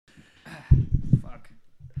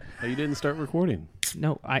Oh, you didn't start recording.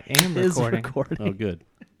 No, I am recording. Oh, good.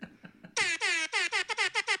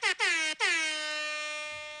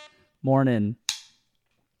 Morning.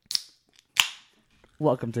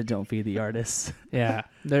 Welcome to Don't Feed the Artists. Yeah,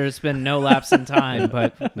 there's been no lapse in time,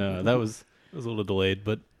 but No, that was a little delayed,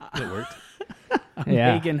 but it worked.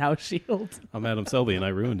 yeah, Hagen House Shield. I'm Adam Selby, and I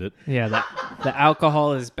ruined it. yeah, the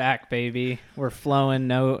alcohol is back, baby. We're flowing.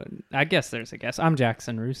 No, I guess there's a guess. I'm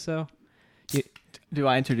Jackson Russo. Do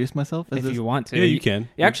I introduce myself? If you want to, Yeah, you can.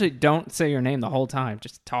 You actually don't say your name the whole time.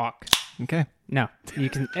 Just talk. Okay. No, you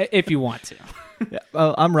can if you want to. Yeah.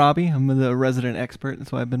 I'm Robbie. I'm the resident expert.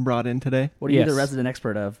 That's why I've been brought in today. What are you Yes. the resident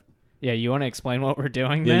expert of? Yeah, you want to explain what we're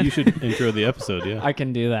doing? Yeah, then? you should intro the episode, yeah. I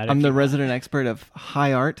can do that. I'm if the you- resident expert of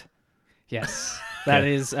high art, yes. That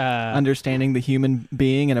is understanding the human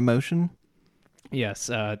being and emotion. yes.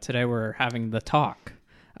 Today we're having the talk.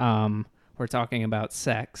 We're talking about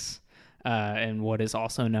sex and what is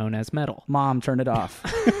also known as metal. Mom, turn it off.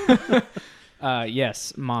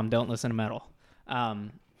 Yes, Mom, don't listen to metal.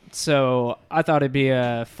 So I thought it'd be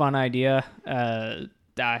a fun idea. I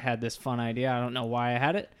had this fun idea. I don't know why I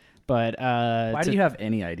had it, but Why do you have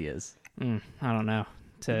any ideas? I don't know.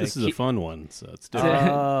 This is a fun one, so it's to,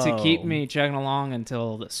 different. to keep me chugging along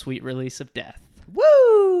until the sweet release of death.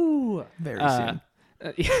 Woo! Very Uh, soon.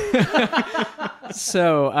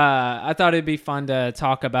 So I thought it'd be fun to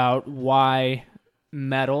talk about why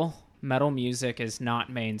metal music is not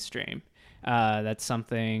mainstream. That's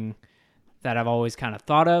something that I've always kind of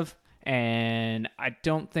thought of, and I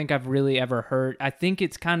don't think I've really ever heard. I think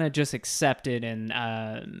it's kind of just accepted in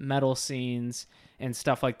metal scenes and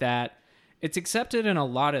stuff like that. It's accepted in a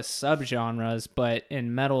lot of subgenres, but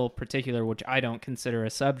in metal particular, which I don't consider a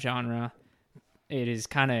subgenre, it is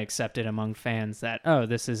kind of accepted among fans that, oh,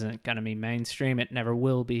 this isn't going to be mainstream. It never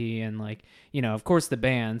will be. And like, you know, of course the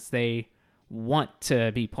bands, they want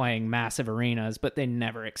to be playing massive arenas, but they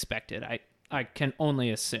never expect it. I can only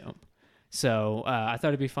assume. So I thought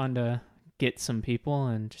it'd be fun to get some people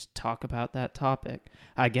and just talk about that topic.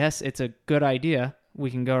 I guess it's a good idea. We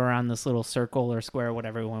can go around this little circle or square,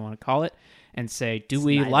 whatever we want to call it, and say, do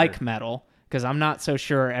we Snyder. like metal? Because I'm not so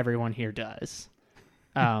sure everyone here does.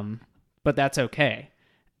 But that's okay.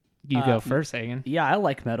 You go first, Hagen. Yeah, I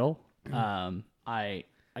like metal. I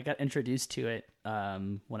got introduced to it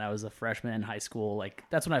when I was a freshman in high school. Like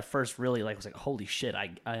that's when I first really was like, holy shit,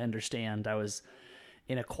 I understand. I was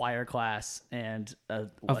in a choir class and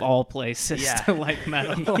Of all places Yeah. to like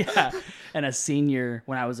metal. yeah, and a senior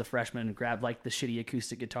when I was a freshman grabbed like the shitty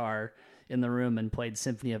acoustic guitar in the room and played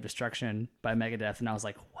Symphony of Destruction by Megadeth, and I was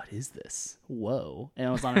like, what is this? Whoa. And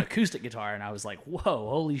it was on an acoustic guitar, and I was like, whoa,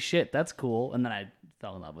 holy shit, that's cool. And then I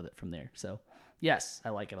fell in love with it from there. So yes, I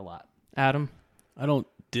like it a lot. Adam? I don't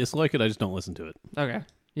dislike it, I just don't listen to it. Okay.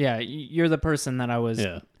 Yeah, you're the person that I was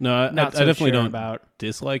Yeah. No, I not so definitely sure don't about.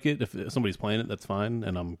 dislike it. If somebody's playing it, that's fine,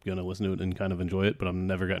 and I'm going to listen to it and kind of enjoy it, but I'm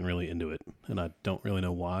never gotten really into it, and I don't really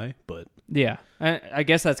know why, but Yeah. I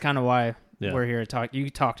guess that's kind of why Yeah. we're here to talk. You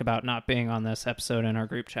talked about not being on this episode in our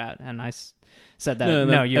group chat, and I said that, Yeah,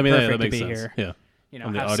 no, you're I mean, perfect that to makes be sense. here. Yeah. You know,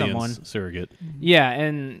 I'm the have audience someone. surrogate. Yeah,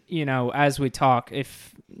 and you know, as we talk,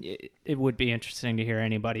 if it would be interesting to hear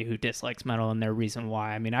anybody who dislikes metal and their reason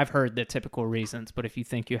why. I mean, I've heard the typical reasons, but if you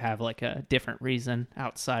think you have like a different reason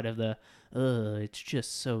outside of the, it's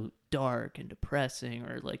just so dark and depressing,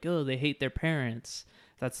 or like, oh, they hate their parents,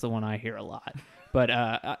 that's the one I hear a lot. But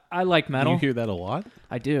I like metal. You hear that a lot?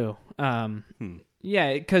 I do.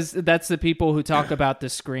 Yeah, because that's the people who talk about the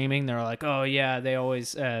screaming. They're like, oh, yeah, they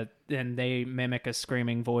always, and they mimic a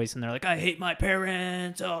screaming voice, and they're like, I hate my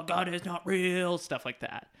parents. Oh, God is not real. Stuff like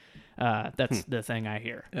that. That's the thing I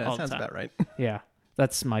hear Yeah, all that sounds the time. about right. Yeah,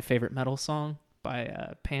 that's my favorite metal song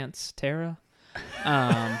by Pants Terra.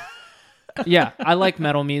 Yeah, I like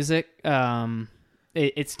metal music.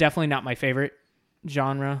 It's definitely not my favorite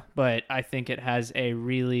genre, but I think it has a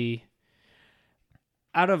really...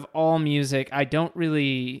 Out of all music, I don't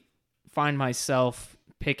really find myself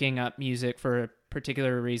picking up music for a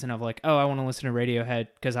particular reason of like, oh, I want to listen to Radiohead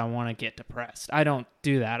because I want to get depressed. I don't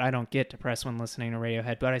do that. I don't get depressed when listening to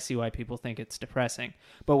Radiohead, but I see why people think it's depressing.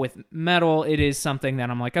 But with metal, it is something that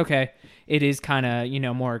I'm like, okay, it is kind of, you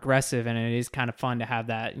know, more aggressive, and it is kind of fun to have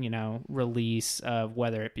that, you know, release of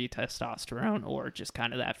whether it be testosterone or just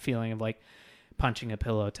kind of that feeling of like punching a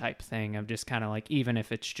pillow type thing of just kind of like, even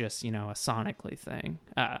if it's just, you know, a sonically thing.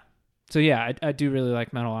 So yeah, I do really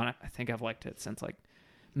like metal, and I think I've liked it since like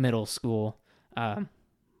middle school.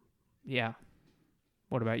 Yeah.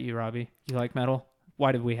 What about you, Robbie? You like metal?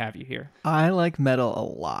 Why did we have you here? I like metal a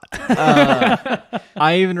lot.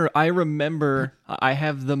 I remember I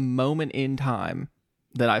have the moment in time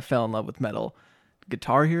that I fell in love with metal.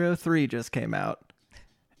 Guitar Hero 3 just came out.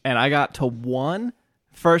 And I got to 1,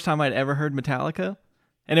 first time I'd ever heard Metallica.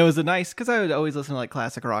 And it was a nice, because I would always listen to like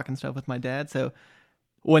classic rock and stuff with my dad. So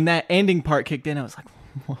when that ending part kicked in, I was like,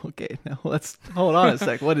 well, okay, now let's hold on a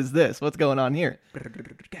sec. What is this? What's going on here?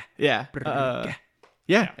 Yeah.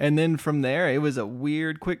 Yeah. And then from there, it was a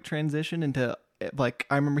weird, quick transition into, like,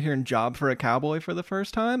 I remember hearing Job for a Cowboy for the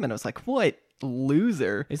first time. And I was like, what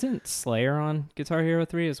loser? Isn't Slayer on Guitar Hero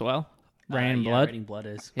 3 as well? Raining Blood? Raining Blood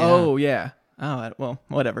is. Yeah. Oh, yeah. Oh, well,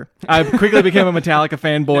 whatever. I quickly became a Metallica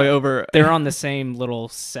fanboy over... They're on the same little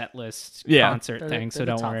set list concert thing, so they're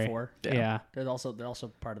don't the top worry. 4. Yeah. They're also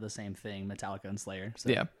part of the same thing, Metallica and Slayer.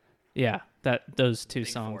 So. Yeah. Those two Big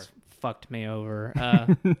songs 4. fucked me over.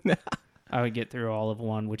 I would get through all of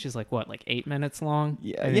one, which is like 8 minutes long?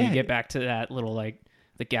 Yeah, And then yeah. you get back to that little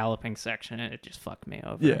the galloping section, and it just fucked me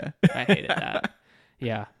over. Yeah. I hated that.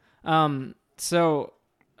 Yeah. So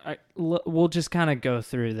we'll just kind of go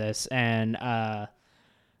through this, and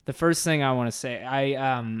the first thing I want to say, I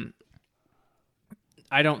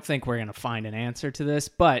don't think we're gonna find an answer to this,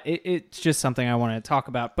 but it's just something I want to talk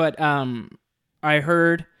about. But I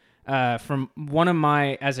heard from one of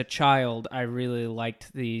as a child, I really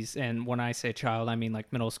liked these, and when I say child, I mean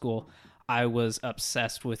like middle school. I was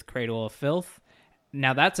obsessed with Cradle of Filth.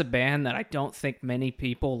 Now that's a band that I don't think many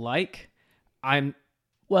people like.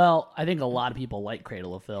 Well, I think a lot of people like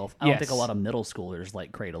Cradle of Filth. I don't Yes. think a lot of middle schoolers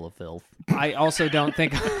like Cradle of Filth. I also don't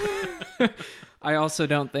think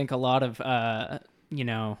a lot of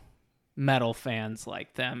metal fans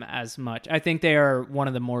like them as much. I think they are one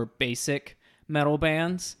of the more basic metal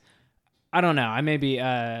bands. I don't know. I may be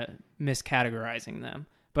miscategorizing them,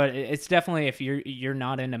 but it's definitely, if you're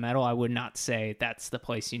not into metal, I would not say that's the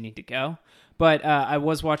place you need to go. But I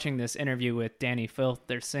was watching this interview with Danny Filth,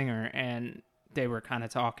 their singer, and they were kind of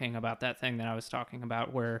talking about that thing that I was talking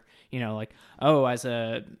about where,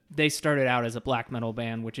 they started out as a black metal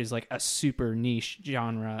band, which is like a super niche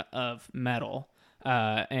genre of metal.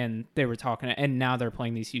 And they were talking, and now they're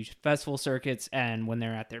playing these huge festival circuits. And when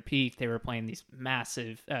they're at their peak, they were playing these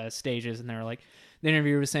massive stages. And they were like, the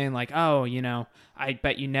interviewer was saying like, I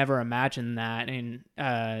bet you never imagined that, and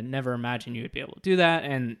never imagined you would be able to do that.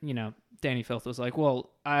 And, Danny Filth was like,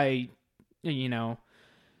 well, I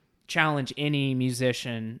challenge any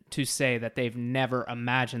musician to say that they've never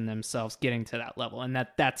imagined themselves getting to that level, and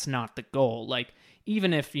that's not the goal. Like,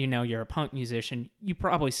 even if you're a punk musician, you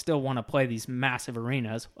probably still want to play these massive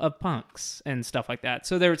arenas of punks and stuff like that.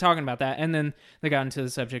 So they were talking about that, and then they got into the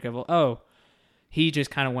subject of he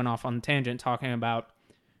just kind of went off on a tangent talking about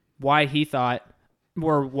why he thought,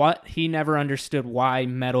 or what he never understood, why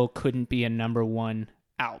metal couldn't be a number one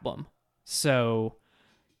album. So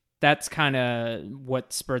that's kind of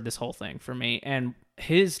what spurred this whole thing for me. And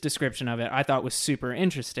his description of it, I thought was super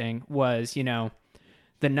interesting, was, the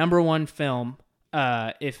number one film,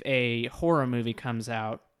 if a horror movie comes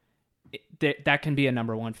out, that can be a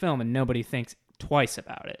number one film, and nobody thinks twice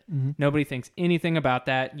about it. Mm-hmm. Nobody thinks anything about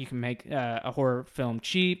that. You can make a horror film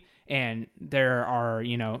cheap, and there are,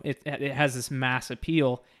 it has this mass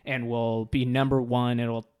appeal and will be number one.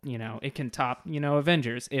 It'll, it can top,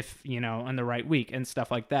 Avengers if, on the right week and stuff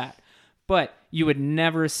like that. But you would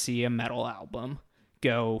never see a metal album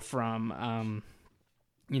go from,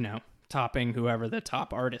 topping whoever the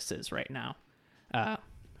top artist is right now. I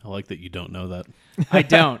like that you don't know that. I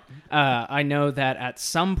don't. I know that at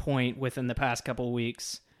some point within the past couple of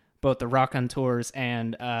weeks, both the Raconteurs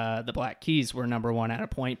and the Black Keys were number one at a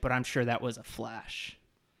point, but I'm sure that was a flash.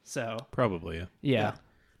 So Probably, yeah.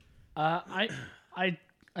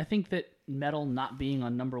 I think that metal not being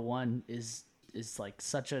on number one is like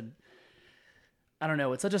such a, I don't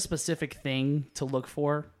know, it's such a specific thing to look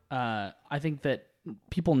for. I think that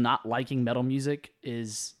people not liking metal music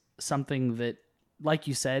is something that, like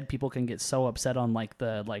you said, people can get so upset on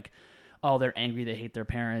oh, they're angry, they hate their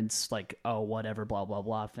parents, like, oh, whatever, blah, blah,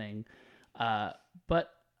 blah thing.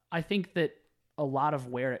 But I think that a lot of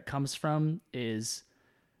where it comes from is,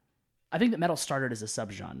 I think that metal started as a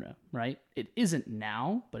subgenre, right? It isn't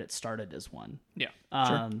now, but it started as one. Yeah.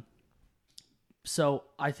 Sure. So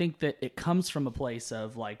I think that it comes from a place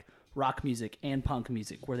of like rock music and punk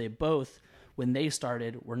music, where they both, when they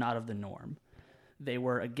started, were not of the norm. They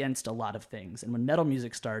were against a lot of things. And when metal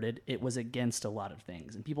music started, it was against a lot of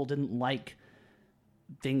things. And people didn't like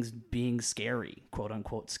things being scary, quote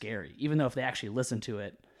unquote scary. Even though if they actually listen to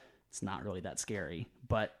it, it's not really that scary.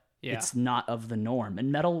 But it's not of the norm.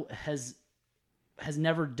 And metal has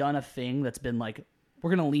never done a thing that's been like,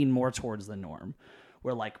 we're going to lean more towards the norm.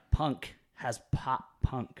 Where like punk has pop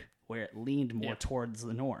punk, where it leaned more towards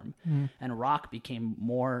the norm. And rock became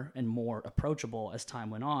more and more approachable as time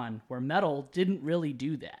went on, where metal didn't really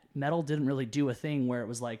do that. Metal didn't really do a thing where it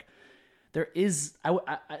was like, there is,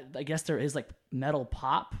 I guess there is like metal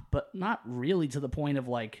pop, but not really to the point of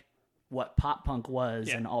like what pop punk was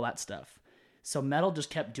and all that stuff. So metal just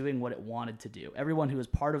kept doing what it wanted to do. Everyone who was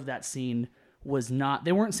part of that scene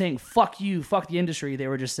they weren't saying, fuck you, fuck the industry. They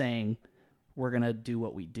were just saying, we're going to do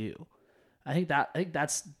what we do. I think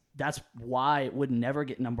that's why it would never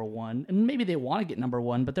get number one. And maybe they want to get number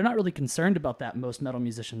one, but they're not really concerned about that. Most metal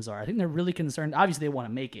musicians are. I think they're really concerned. Obviously, they want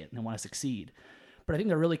to make it and they want to succeed. But I think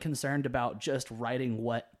they're really concerned about just writing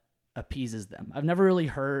what appeases them.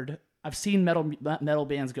 I've seen metal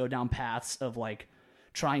bands go down paths of like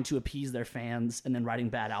trying to appease their fans and then writing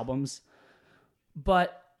bad albums.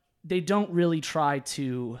 But they don't really try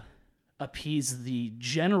to appease the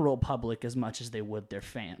general public as much as they would their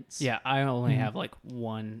fans. Yeah, I only have like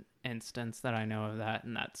one instance that I know of that,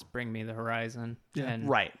 and that's Bring Me the Horizon. Yeah. And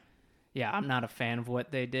Right. yeah, I'm not a fan of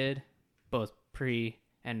what they did, both pre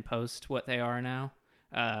and post what they are now.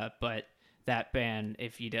 But that band,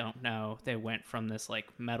 if you don't know, they went from this like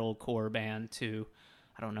metalcore band to,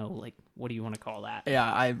 I don't know, like, what do you want to call that? Yeah,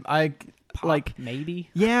 I Pop, like, maybe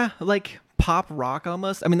yeah, like pop rock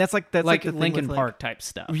almost. I mean, that's like the thing Linkin with, Park type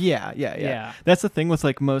stuff. Yeah. That's the thing with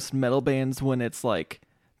like most metal bands when it's like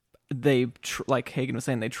like Hagen was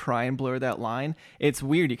saying, they try and blur that line. It's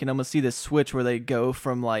weird. You can almost see this switch where they go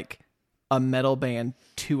from like a metal band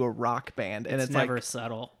to a rock band, and it's never like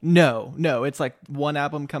subtle. No, it's like one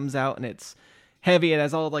album comes out and it's heavy. It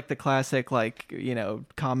has all like the classic, like,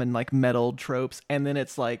 common like metal tropes, and then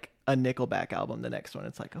it's like a Nickelback album. The next one,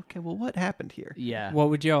 it's like, okay, well, what happened here? Yeah. What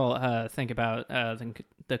would y'all think about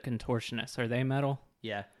the Contortionists? Are they metal?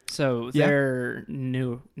 Yeah. So Yeah. their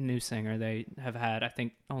new singer, they have had, I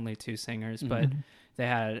think, only 2 singers, but they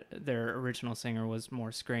had, their original singer was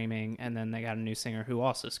more screaming, and then they got a new singer who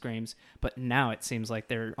also screams. But now it seems like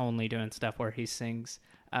they're only doing stuff where he sings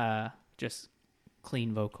just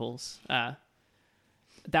clean vocals.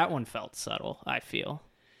 That one felt subtle, I feel.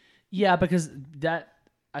 Yeah, because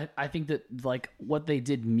I think that like what they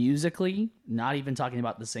did musically, not even talking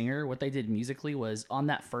about the singer, what they did musically was on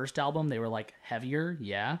that first album, they were like heavier,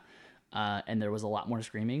 and there was a lot more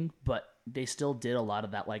screaming, but they still did a lot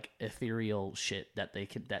of that like ethereal shit that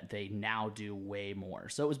they now do way more.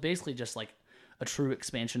 So it was basically just like a true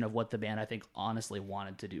expansion of what the band, I think, honestly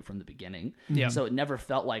wanted to do from the beginning. Yeah. So it never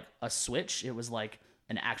felt like a switch. It was like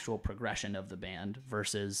an actual progression of the band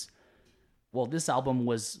versus, well, this album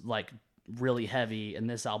was like really heavy and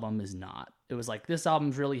this album is not. It was like, this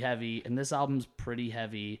album's really heavy and this album's pretty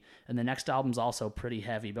heavy and the next album's also pretty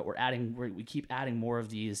heavy, but we keep adding more of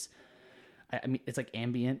these. I mean, it's like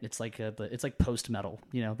ambient, it's like it's like post metal,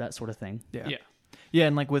 that sort of thing. Yeah,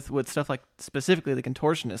 and like with stuff like specifically the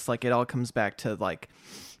Contortionists, like it all comes back to like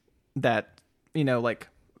that, like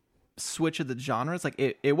switch of the genres. Like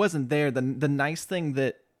it wasn't there. The nice thing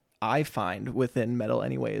that I find within metal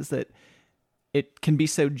anyway is that it can be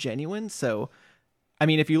so genuine. So, I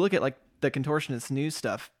mean, if you look at like the Contortionists' new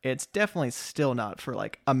stuff, it's definitely still not for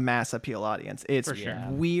like a mass appeal audience. It's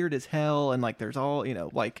weird as hell, and like there's all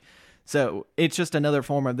like, so it's just another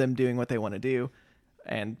form of them doing what they want to do.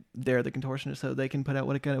 And they're the Contortionists, so they can put out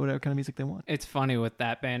whatever kind of music they want. It's funny with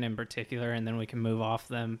that band in particular, and then we can move off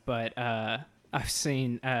them. But I've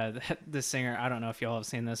seen the singer. I don't know if y'all have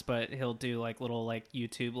seen this, but he'll do like little like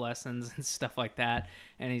YouTube lessons and stuff like that.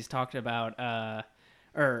 And he's talked about,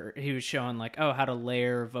 or he was showing like, how to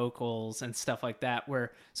layer vocals and stuff like that.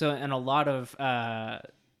 So in a lot of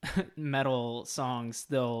metal songs,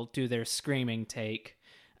 they'll do their screaming take,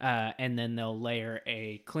 and then they'll layer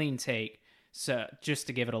a clean take. So just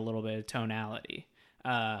to give it a little bit of tonality.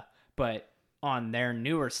 But on their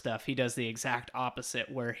newer stuff, he does the exact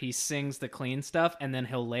opposite, where he sings the clean stuff and then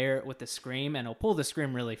he'll layer it with the scream, and he'll pull the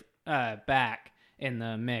scream really back in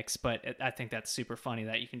the mix. But I think that's super funny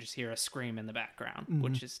that you can just hear a scream in the background,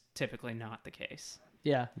 which is typically not the case.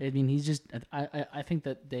 Yeah, I mean, he's just. I think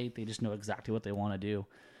that they just know exactly what they want to do.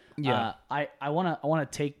 Yeah. I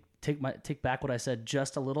want to take back what I said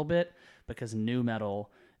just a little bit, because nu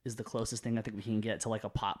metal is the closest thing I think we can get to like a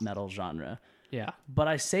pop metal genre. Yeah. But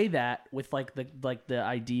I say that with like the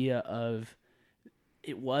idea of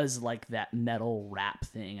it was like that metal rap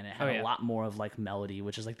thing, and it had a lot more of like melody,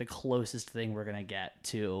 which is like the closest thing we're gonna get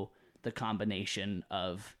to the combination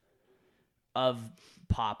of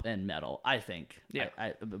pop and metal, I think. Yeah.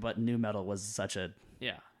 But nu metal was such a...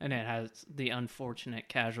 Yeah, and it has the unfortunate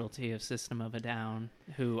casualty of System of a Down,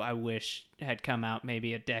 who I wish had come out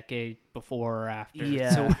maybe a decade before or after, Yeah.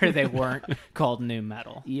 so where they weren't called nu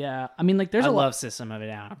metal. Yeah, I mean, like, I love System of a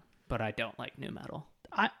Down, but I don't like new metal.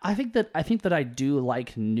 I think that I do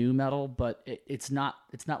like new metal, but it's not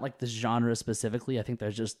like this genre specifically. I think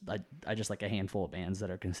there's just I just like a handful of bands that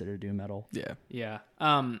are considered new metal. Yeah. Yeah.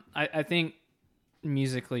 I think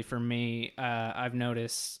musically for me, I've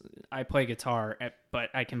noticed I play guitar, but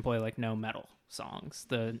I can play like no metal songs.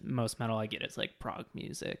 The most metal I get is like prog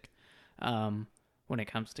music, when it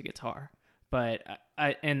comes to guitar. But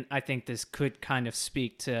I think this could kind of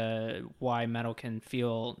speak to why metal can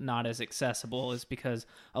feel not as accessible, is because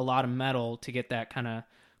a lot of metal, to get that kind of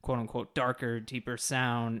quote unquote darker, deeper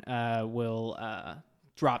sound, will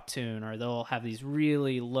drop tune, or they'll have these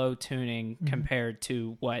really low tuning compared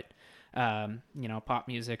to what pop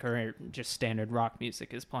music or just standard rock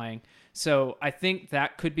music is playing. So I think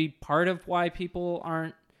that could be part of why people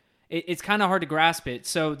aren't. It's kind of hard to grasp it.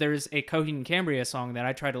 So there's a Coheed and Cambria song that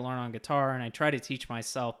I try to learn on guitar, and I try to teach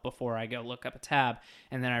myself before I go look up a tab.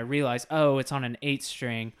 And then I realize, oh, it's on an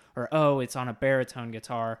 8-string, or oh, it's on a baritone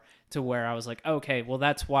guitar, to where I was like, okay, well,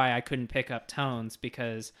 that's why I couldn't pick up tones,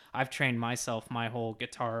 because I've trained myself my whole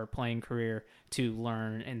guitar playing career to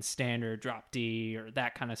learn in standard drop D or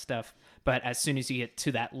that kind of stuff. But as soon as you get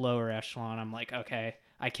to that lower echelon, I'm like, okay,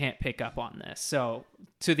 I can't pick up on this. So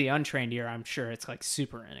to the untrained ear, I'm sure it's like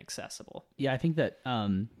super inaccessible. Yeah, I think that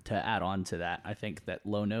to add on to that, I think that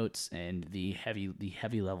low notes and the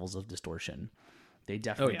heavy levels of distortion, they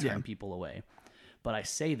definitely turn people away. But I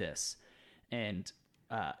say this, and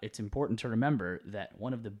it's important to remember that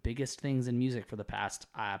one of the biggest things in music for the past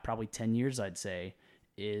probably 10 years, I'd say,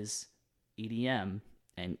 is EDM.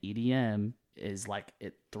 And EDM is like,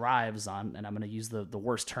 it thrives on, and I'm going to use the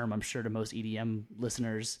worst term, I'm sure, to most EDM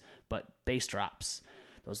listeners, but bass drops.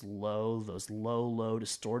 Those low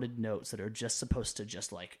distorted notes that are just supposed to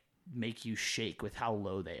just like make you shake with how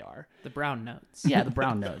low they are. The brown notes. Yeah, the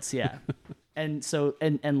brown notes, yeah. And so,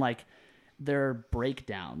 and like, there are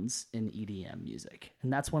breakdowns in EDM music.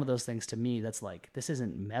 And that's one of those things to me that's like, this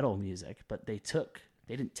isn't metal music, but they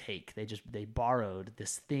borrowed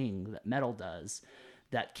this thing that metal does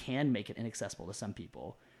that can make it inaccessible to some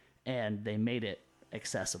people, and they made it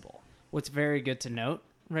accessible. What's very good to note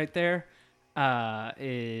right there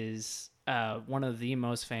is one of the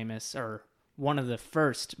most famous, or one of the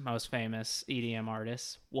first most famous EDM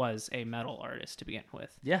artists was a metal artist to begin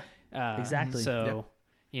with. Yeah, exactly. So,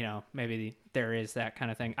 maybe there is that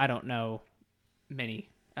kind of thing. I don't know many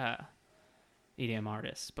EDM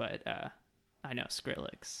artists, but I know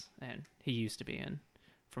Skrillex, and he used to be in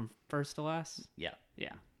From First to Last. Yeah.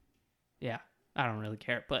 I don't really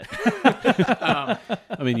care, but I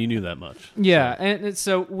mean, you knew that much. Yeah, and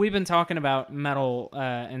so we've been talking about metal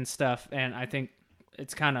and stuff, and I think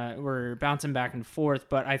it's kind of, we're bouncing back and forth,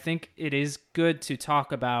 but I think it is good to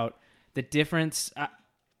talk about the difference.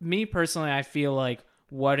 Me personally, I feel like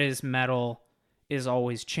what is metal is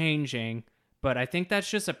always changing, but I think that's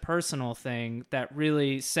just a personal thing, that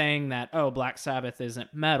really saying that, oh, Black Sabbath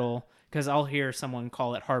isn't metal, because I'll hear someone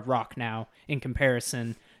call it hard rock now in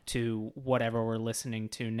comparison to whatever we're listening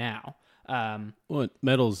to now. Well,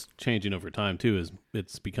 metal's changing over time too. Is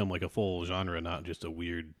it's become like a full genre, not just a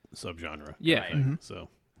weird subgenre. Yeah. Kind of thing. So.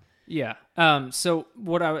 Yeah. So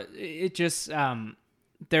what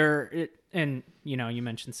and you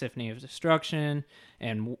mentioned Symphony of Destruction,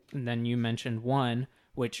 and then you mentioned One,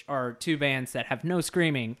 which are two bands that have no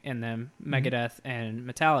screaming in them, Megadeth and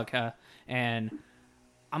Metallica, and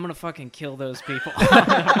I'm going to fucking kill those people on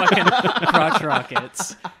the fucking crotch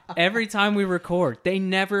rockets. Every time we record, they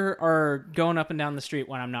never are going up and down the street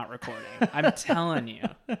when I'm not recording. I'm telling you.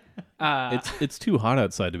 It's too hot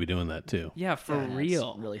outside to be doing that too. Yeah, for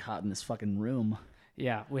real. It's really hot in this fucking room.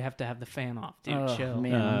 Yeah, we have to have the fan off, dude. Oh, Chill.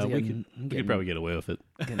 man, We could probably get away with it.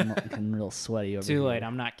 getting real sweaty over here. Too late.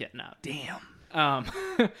 I'm not getting up. Damn.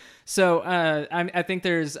 So I think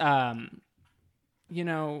there's,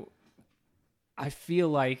 I feel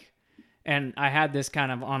like, and I had this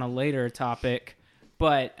kind of on a later topic,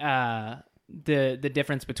 but the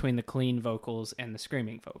difference between the clean vocals and the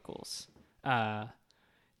screaming vocals.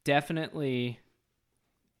 Definitely,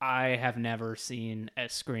 I have never seen a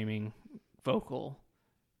screaming vocal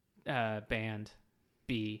band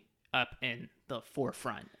be up in the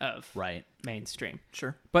forefront of mainstream.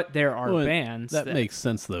 Sure. But there are Well, bands that makes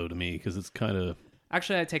sense though to me, because it's kind of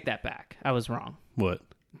Actually, I take that back. I was wrong. what.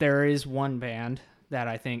 There is one band that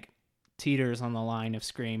I think teeters on the line of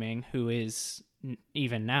screaming, who is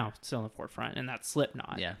even now still in the forefront, and that's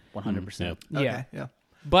Slipknot. Yeah, 100%. Yeah. Okay, yeah.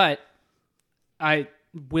 But I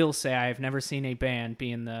will say I have never seen a band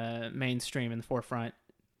be in the mainstream in the forefront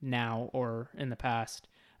now or in the past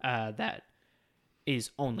that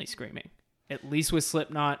is only screaming. At least with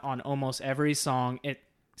Slipknot, on almost every song,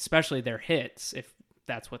 especially their hits, if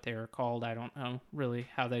that's what they were called. I don't know really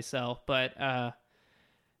how they sell, but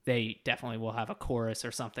they definitely will have a chorus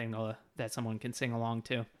or something that someone can sing along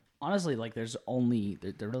to. Honestly, like there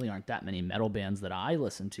really aren't that many metal bands that I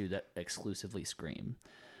listen to that exclusively scream.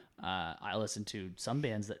 I listen to some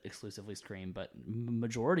bands that exclusively scream, but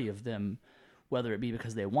majority of them, whether it be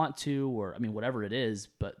because they want to or whatever it is,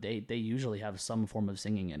 but they usually have some form of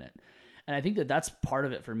singing in it. And I think that that's part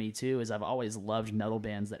of it for me too. Is I've always loved metal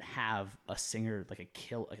bands that have a singer, like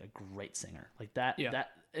a great singer like that. Yeah.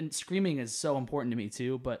 That and screaming is so important to me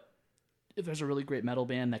too. But if there's a really great metal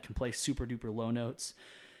band that can play super duper low notes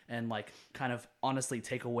and like kind of honestly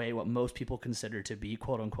take away what most people consider to be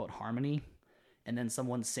quote unquote harmony, and then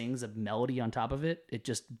someone sings a melody on top of it, it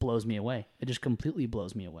just blows me away. It just completely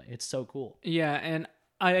blows me away. It's so cool. Yeah, and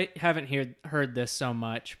I haven't heard this so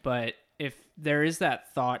much, but if there is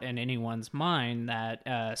that thought in anyone's mind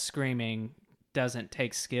that screaming doesn't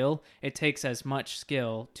take skill, it takes as much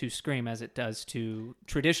skill to scream as it does to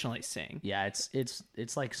traditionally sing. Yeah,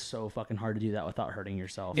 it's like so fucking hard to do that without hurting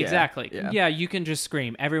yourself. Exactly. Yeah. Yeah, you can just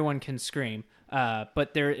scream. Everyone can scream.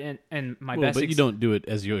 But there and my best. But you don't do it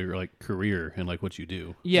as your like career and like what you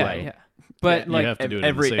do. Yeah, So yeah. But you like have to do it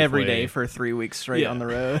in a safe every way. day for 3 weeks straight Yeah. on the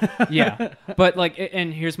road. yeah, but like,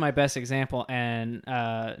 and here's my best example, and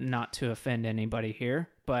not to offend anybody here,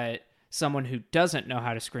 but someone who doesn't know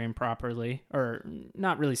how to scream properly, or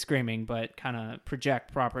not really screaming, but kind of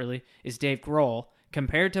project properly, is Dave Grohl.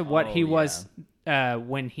 Compared to what he was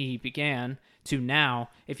when he began to now,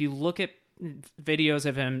 if you look at videos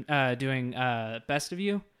of him doing Best of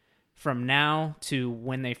You, from now to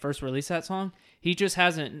when they first released that song, he just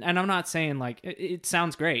hasn't, and I'm not saying like it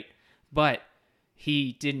sounds great, but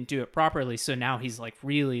he didn't do it properly, so now he's like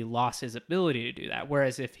really lost his ability to do that.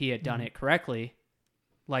 Whereas if he had done it correctly,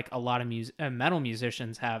 like a lot of metal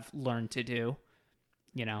musicians have learned to do,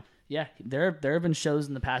 you know. Yeah, there have been shows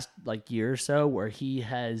in the past like year or so where he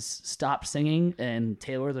has stopped singing and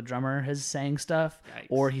Taylor the drummer has sang stuff, Yikes.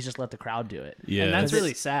 or he's just let the crowd do it. Yeah, And that's Because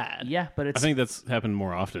really sad. Yeah, but I it's think that's happened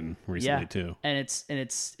more often recently too. and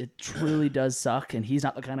it truly does suck. And he's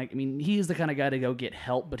not the kind of he's the kind of guy to go get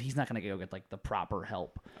help, but he's not going to go get like the proper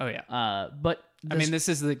help. Oh yeah. But This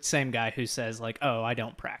is the same guy who says like, "Oh, I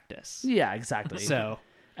don't practice." yeah, exactly. So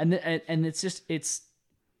and it's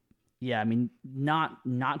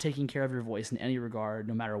not taking care of your voice in any regard,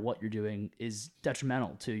 no matter what you're doing, is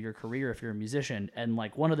detrimental to your career if you're a musician. And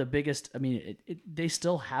like one of the biggest, they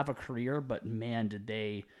still have a career, but man, did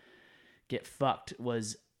they get fucked,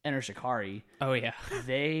 was Enter Shikari. oh yeah.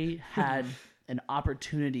 They had an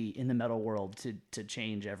opportunity in the metal world to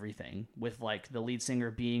change everything, with like the lead singer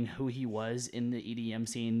being who he was in the EDM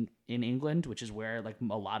scene in England, which is where like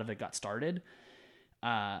a lot of it got started.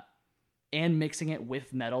 And mixing it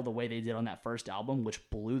with metal the way they did on that first album, which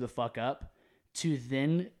blew the fuck up, to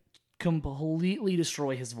then completely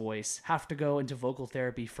destroy his voice, have to go into vocal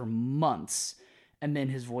therapy for months, and then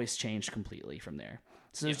his voice changed completely from there.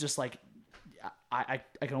 So it's just like, I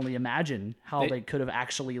can only imagine how they could have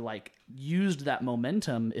actually like used that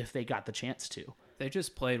momentum if they got the chance to. They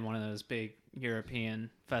just played one of those big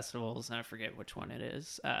European festivals, and I forget which one it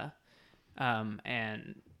is.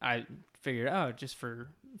 And I figured, just for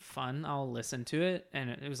fun, I'll listen to it. And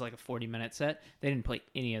it was like a 40-minute set. They didn't play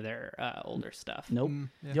any of their older stuff. Nope.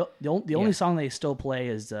 The only song they still play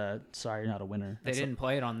is "Sorry You're Not a Winner." They didn't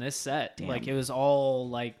play it on this set. Damn. Like it was all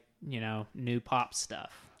like, new pop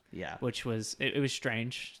stuff. Yeah. Which was, it was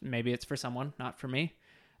strange. Maybe it's for someone, not for me.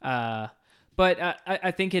 But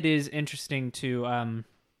I think it is interesting to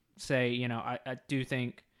say, I do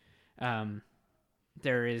think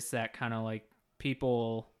there is that kind of like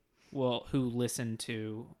people who listen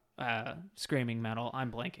to screaming metal.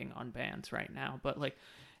 I'm blanking on bands right now, but like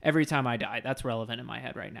Every Time I Die, that's relevant in my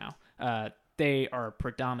head right now. They are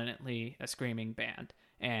predominantly a screaming band,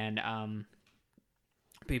 and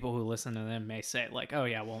people who listen to them may say like, oh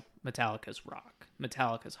yeah, well, Metallica's rock,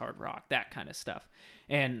 Metallica's hard rock, that kind of stuff.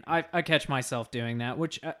 And I catch myself doing that,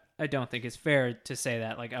 which I don't think is fair to say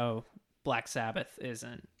that like, oh, Black Sabbath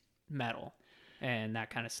isn't metal and that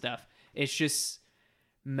kind of stuff. It's just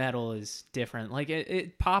metal is different.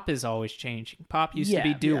 Like pop is always changing. Pop used to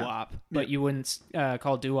be doo-wop, but you wouldn't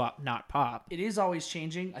call doo-wop not pop. It is always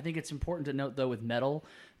changing. I think it's important to note, though, with metal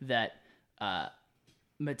that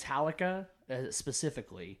Metallica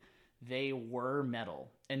specifically, they were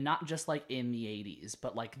metal, and not just like in the 80s,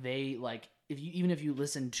 but like they like even if you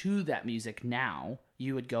listen to that music now,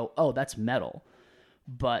 you would go, oh, that's metal.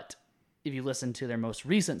 But if you listen to their most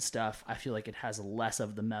recent stuff, I feel like it has less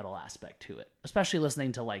of the metal aspect to it, especially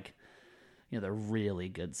listening to like, the really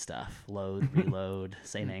good stuff. Load, Reload,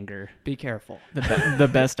 Saint Anger. Be careful. The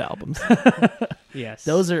best albums. Yes.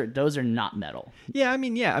 Those are not metal. Yeah,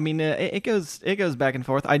 it goes back and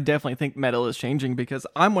forth. I definitely think metal is changing because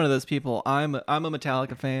I'm one of those people. I'm a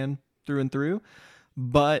Metallica fan through and through,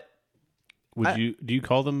 but Do you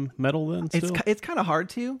call them metal then? Still, it's kind of hard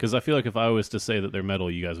to. because I feel like if I was to say that they're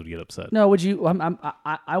metal, you guys would get upset. No, would you?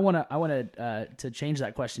 I want to change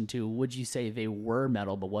that question too. Would you say they were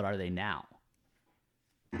metal, but what are they now?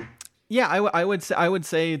 Yeah, I would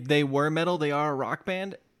say they were metal. They are a rock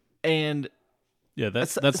band, and Yeah, that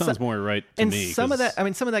sounds more right to and me. some of 'cause-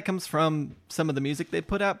 that, some of that comes from some of the music they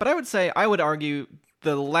put out. But I would argue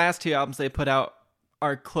the last two albums they put out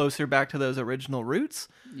are closer back to those original roots.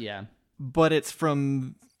 Yeah. But it's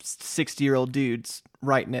from 60-year-old dudes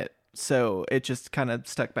writing it, so it just kind of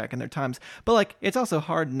stuck back in their times. But like, it's also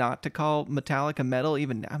hard not to call Metallica metal.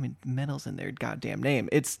 Even metal's in their goddamn name.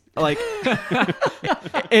 It's like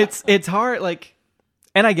it's hard. Like,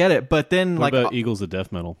 and I get it, but then What like, about Eagles of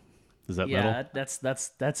Death Metal? Is that Yeah, metal? that's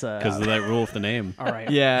a Because of that rule with the name. All right.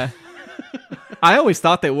 yeah. I always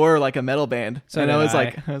thought they were like a metal band, So and did I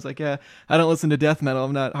was like, yeah, I don't listen to death metal.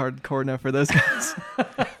 I'm not hardcore enough for those guys.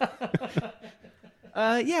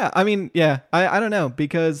 I don't know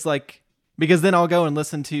because then I'll go and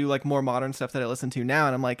listen to like more modern stuff that I listen to now,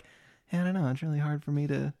 and I'm like, yeah, I don't know. It's really hard for me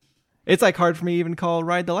to. It's like hard for me to even call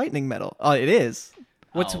Ride the Lightning metal. It is.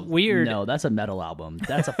 What's weird? No, that's a metal album.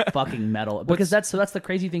 That's a fucking metal. Because that's the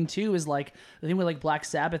crazy thing too is like the thing with like Black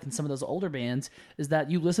Sabbath and some of those older bands is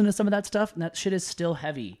that you listen to some of that stuff and that shit is still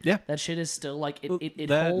heavy. Yeah. That shit is still like it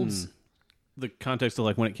That holds. and the context of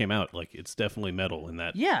like when it came out, like it's definitely metal in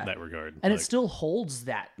that that regard. And like, it still holds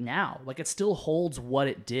that now. Like it still holds what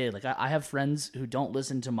it did. Like I have friends who don't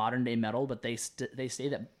listen to modern day metal, but they say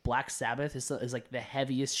that Black Sabbath is like the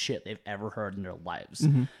heaviest shit they've ever heard in their lives.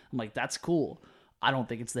 I'm like, that's cool. I don't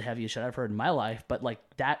think it's the heaviest shit I've heard in my life, but like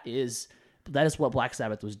that is what Black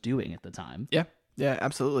Sabbath was doing at the time. Yeah,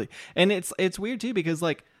 absolutely. And it's weird too because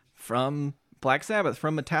like from Black Sabbath,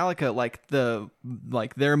 from Metallica,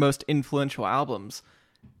 like their most influential albums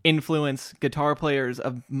influence guitar players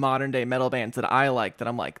of modern day metal bands that I like. That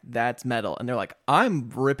I'm like, that's metal, and they're like,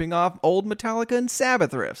 I'm ripping off old Metallica and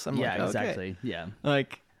Sabbath riffs. I'm like, okay. Exactly. Yeah.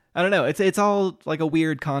 Like, I don't know. It's all like a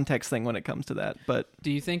weird context thing when it comes to that. But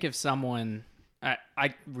Do you think if someone,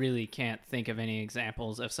 I really can't think of any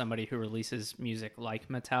examples of somebody who releases music like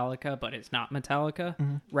Metallica, but it's not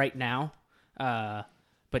Metallica right now.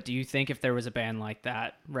 But do you think if there was a band like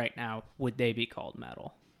that right now, would they be called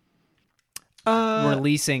metal?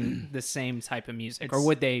 Releasing the same type of music, or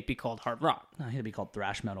would they be called hard rock? I think it'd be called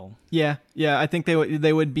thrash metal. yeah, I think they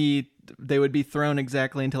would be thrown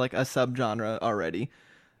exactly into like a subgenre already,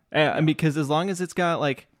 and because as long as it's got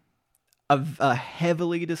like a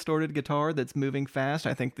heavily distorted guitar that's moving fast,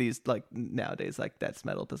 I think these like nowadays like that's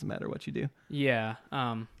metal. It doesn't matter what you do. Yeah.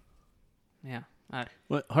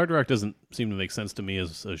 well, hard rock doesn't seem to make sense to me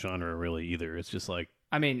as a genre really either. It's just like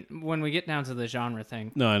I mean, when we get down to the genre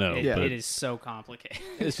thing, no, I know, but it is so complicated.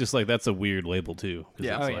 it's just like that's a weird label too. 'Cause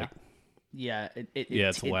Yeah. it's Oh, like, Yeah.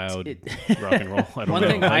 it's loud rock and roll. I don't One know.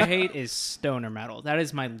 thing I hate is stoner metal. That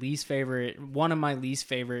is my least favorite. One of my least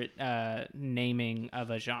favorite naming of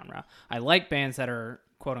a genre. I like bands that are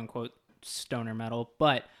quote unquote stoner metal,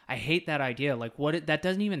 but I hate that idea. Like that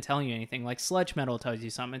doesn't even tell you anything. Like sludge metal tells you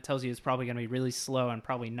something. It tells you it's probably going to be really slow and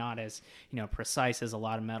probably not as precise as a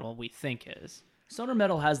lot of metal we think is. Stoner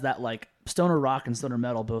metal has that like stoner rock and stoner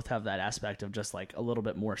metal both have that aspect of just like a little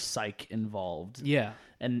bit more psych involved. Yeah.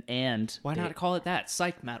 And Why not call it that?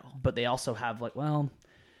 Psych metal. But they also have like, well,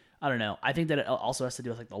 I don't know. I think that it also has to do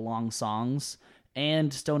with like the long songs,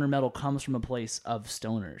 and stoner metal comes from a place of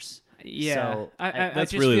stoners. Yeah. So, I That's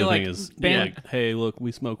just really feel the like thing is band, like, hey, look,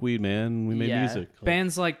 we smoke weed, man. We made Yeah. music. Like,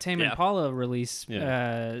 bands like Tame Yeah. Impala release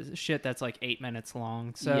Yeah. shit that's like 8 minutes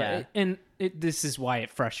long. So Yeah. this is why it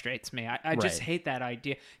frustrates me. I just Right. hate that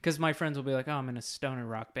idea because my friends will be like, "Oh, I'm in a stoner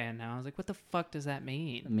rock band now." I was like, "What the fuck does that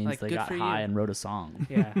mean?" it means like, they good got for high you. and wrote a song.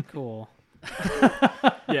 Yeah, cool.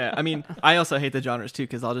 Yeah, I mean, I also hate the genres too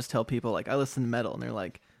because I'll just tell people like I listen to metal and they're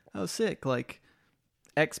like, "Oh, sick!" Like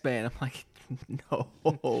X band. I'm like, no.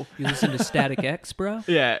 You listen to Static X, bro?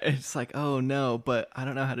 Yeah, it's like, oh no, but I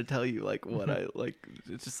don't know how to tell you like what I like.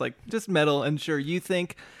 It's just metal, and sure, you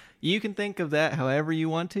can think of that however you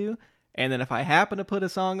want to, and then if I happen to put a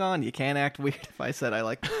song on, you can't act weird if I said I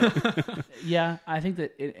like. Yeah, I think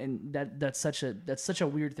that that's such a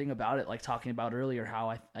weird thing about it. Like talking about earlier,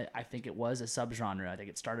 how I think it was a subgenre. I think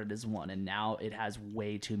it started as one, and now it has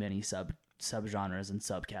way too many subgenres and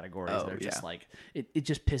subcategories. Oh, They're just yeah. like it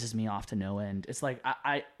just pisses me off to no end. It's like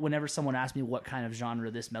I whenever someone asks me what kind of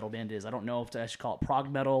genre this metal band is, I don't know if I should call it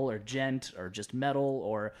prog metal or gent or just metal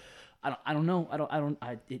or I don't know.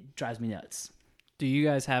 It drives me nuts. Do you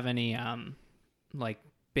guys have any like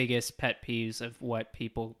biggest pet peeves of what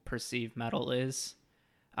people perceive metal is?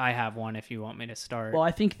 I have one if you want me to start. Well,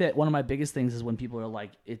 I think that one of my biggest things is when people are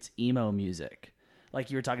like, it's emo music. Like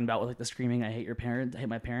you were talking about with like the screaming, I hate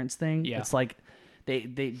my parents thing. Yeah. It's like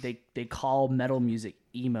they call metal music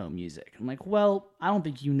emo music. I'm like, well, I don't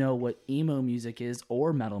think you know what emo music is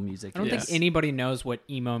or metal music I don't is. think anybody knows what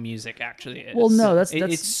emo music actually is. Well, no, that's-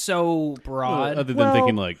 it's so broad. Other than Well,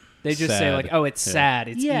 thinking like They just say sad. like, "Oh, it's Yeah. sad,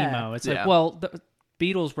 it's Yeah. emo." It's Yeah. like, well, the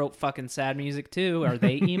Beatles wrote fucking sad music too. Are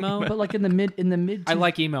they emo? But like in the mid I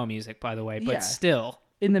like emo music, by the way, but Yeah. still,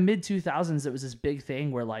 in the mid 2000s, it was this big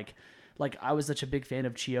thing where like I was such a big fan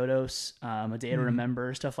of Chiodos, A Day to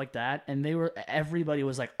Remember, stuff like that, and everybody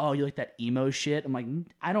was like, "Oh, you like that emo shit?" I'm like,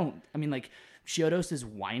 I mean, like Chiodos is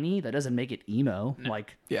whiny. That doesn't make it emo.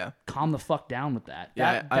 Like, Yeah. calm the fuck down with that.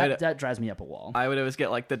 Yeah, That drives me up a wall. I would always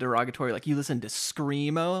get like the derogatory, like, you listen to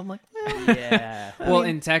Screamo. I'm like, Yeah. well,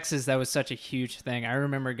 in Texas, that was such a huge thing. I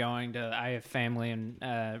remember I have family in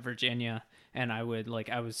Virginia, and I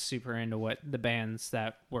was super into what the bands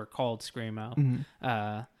that were called screamo,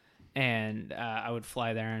 and I would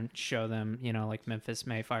fly there and show them, like Memphis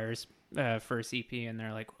Mayfire's first EP, and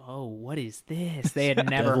they're like, "Oh, what is this?" They had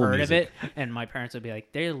never Devil heard music. of it, and my parents would be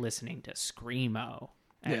like, "They're listening to screamo."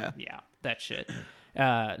 And Yeah. that shit.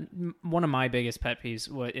 One of my biggest pet peeves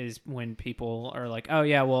is when people are like, "Oh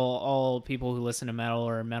yeah, well, all people who listen to metal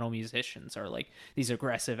or metal musicians are like these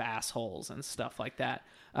aggressive assholes and stuff like that."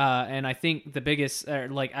 And I think the biggest,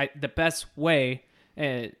 the best way,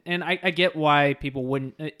 and I get why people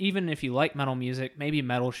wouldn't, even if you like metal music, maybe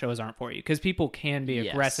metal shows aren't for you because people can be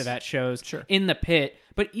Yes. aggressive at shows Sure. in the pit.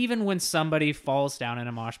 But even when somebody falls down in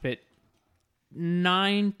a mosh pit,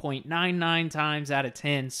 9.99 times out of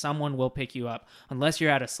 10 someone will pick you up unless you're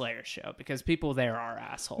at a Slayer show because people there are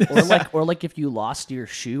assholes. or like if you lost your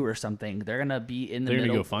shoe or something, they're gonna be in the They're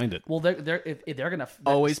middle. gonna go find it. Well, if they're gonna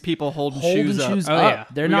always people holding holding shoes up. shoes Oh, up. yeah.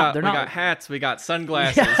 They're we not. got, They're we not. got hats. We got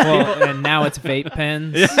sunglasses. Well, and now it's vape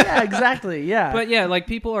pens. Yeah, exactly. Yeah. But yeah, like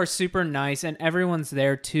people are super nice and everyone's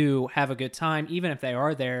there to have a good time, even if they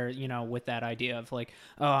are there, with that idea of like,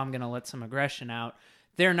 oh, I'm going to let some aggression out.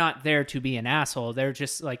 They're not there to be an asshole. They're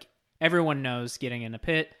just like, everyone knows getting in the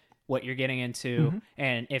pit, what you're getting into.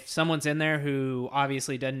 And if someone's in there who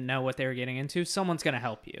obviously doesn't know what they were getting into, someone's going to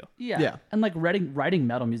help you. Yeah. And like writing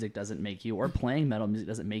metal music doesn't make you, or playing metal music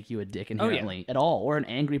doesn't make you a dick inherently at all, or an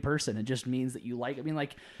angry person. It just means that you like, I mean,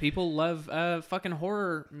 like, People love fucking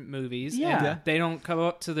horror movies. Yeah. and Yeah. they don't come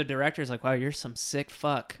up to the directors like, wow, you're some sick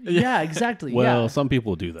fuck. yeah, exactly. Well, yeah. some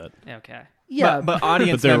people do that. Okay. Yeah. But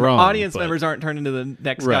audience But they're wrong, audience but- members aren't turning to the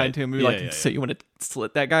next guy Right. into a movie Yeah, like, yeah, so yeah. you want to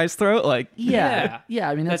slit that guy's throat? Like, yeah. Yeah.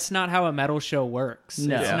 I mean, That's not how a metal show works.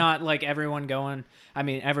 No. It's Yeah. not like everyone going. I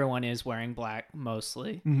mean, everyone is wearing black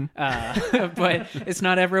mostly, Mm-hmm. but it's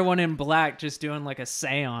not everyone in black just doing like a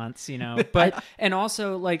seance, But and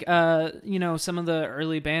also like some of the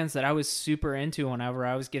early bands that I was super into whenever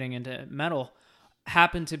I was getting into metal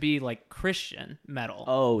happened to be like Christian metal.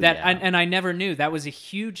 Oh, that yeah. and I never knew that was a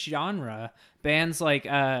huge genre. Bands like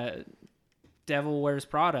Devil Wears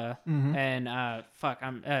Prada and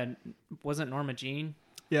wasn't Norma Jean?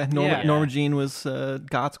 yeah, Yeah. Norma Jean was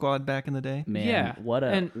God Squad back in the day. man, Yeah. what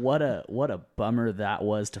And- a bummer that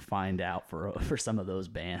was to find out for some of those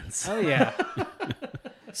bands. Oh yeah.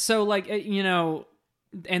 So like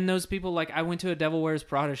and those people, like, I went to a Devil Wears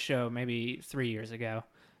Prada show maybe 3 years ago,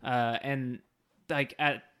 and like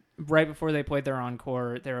right before they played their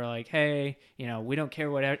encore, they were like, "Hey, we don't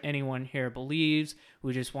care what anyone here believes.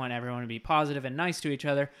 We just want everyone to be positive and nice to each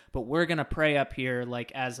other. But we're gonna pray up here,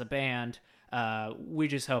 like, as a band. We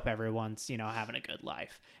just hope everyone's having a good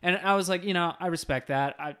life." And I was like, I respect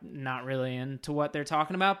that. I'm not really into what they're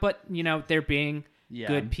talking about, but they're being Yeah.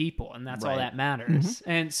 good people, and that's all Right. that matters.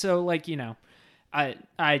 And so, like,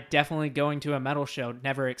 I definitely, going to a metal show,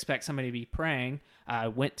 never expect somebody to be praying. I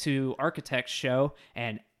went to Architect's show,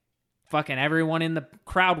 and fucking everyone in the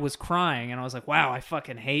crowd was crying, and I was like, wow, I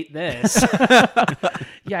fucking hate this.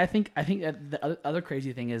 Yeah, I think that the other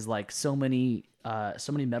crazy thing is like so many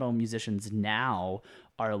metal musicians now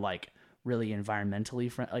are like really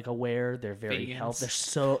environmentally like aware. They're very Vegans. healthy. They're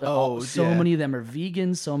so yeah. many of them are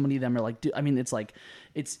vegans. So many of them are like, I mean, it's like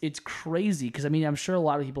it's crazy because I mean I'm sure a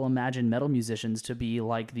lot of people imagine metal musicians to be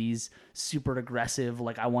like these super aggressive,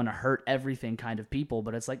 like I want to hurt everything kind of people,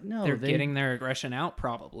 but it's like no, They're getting their aggression out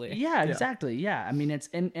probably. yeah, exactly. Yeah, I mean it's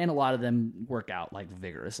and a lot of them work out like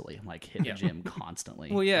vigorously, like hit the gym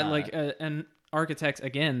constantly. Well, yeah, like an Architects,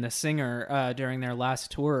 again, the singer, during their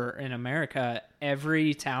last tour in America,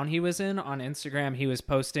 every town he was in on Instagram, he was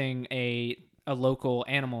posting a local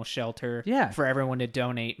animal shelter for everyone to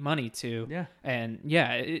donate money to. Yeah. And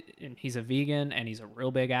and he's a vegan and he's a real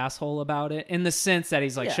big asshole about it in the sense that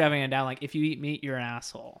he's like shoving it down, like, if you eat meat, you're an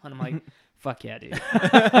asshole. And I'm like, fuck yeah, dude.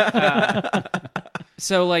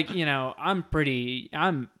 So, like, you know, I'm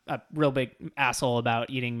a real big asshole about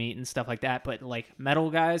eating meat and stuff like that, but like metal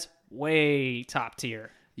guys, way top tier.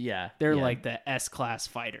 Yeah, They're like the S-class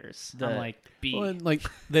fighters. I'm like B. Well, and, like,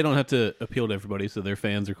 they don't have to appeal to everybody, so their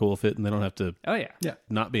fans are cool with it, and they don't have to Oh yeah.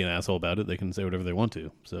 not be an asshole about it. They can say whatever they want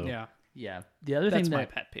to. So Yeah. yeah. The other That's thing my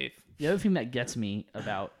that pet peeve. the other thing that gets me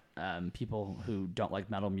about people who don't like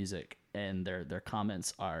metal music and their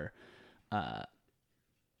comments are,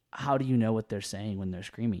 how do you know what they're saying when they're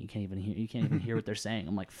screaming? You can't even hear what they're saying.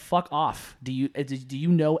 I'm like, fuck off. Do you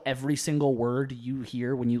know every single word you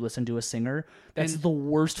hear when you listen to a singer? That's the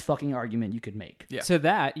worst fucking argument you could make. Yeah. To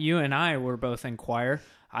that, you and I were both in choir.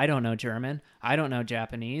 I don't know German. I don't know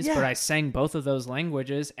Japanese, but I sang both of those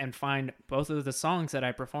languages and find both of the songs that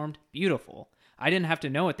I performed beautiful. I didn't have to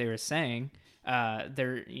know what they were saying.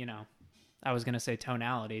 I was going to say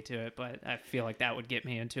tonality to it, but I feel like that would get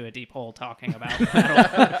me into a deep hole talking about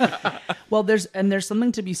metal. Well, there's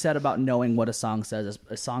something to be said about knowing what a song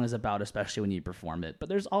is about, especially when you perform it. But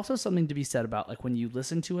there's also something to be said about like when you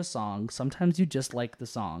listen to a song, sometimes you just like the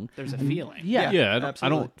song. There's a feeling. yeah, I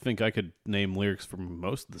absolutely. don't think I could name lyrics from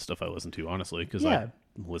most of the stuff I listen to, honestly, because I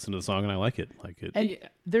listen to the song and I like it. And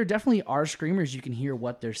there definitely are screamers you can hear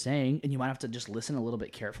what they're saying, and you might have to just listen a little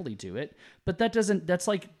bit carefully to it. But that's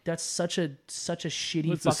such a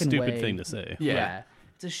shitty It's a fucking stupid way. thing to say. Yeah.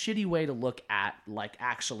 It's a shitty way to look at like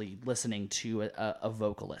actually listening to a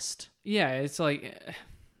vocalist. Yeah, it's like,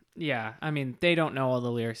 I mean, they don't know all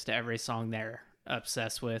the lyrics to every song they're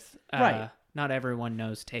obsessed with. Right. Not everyone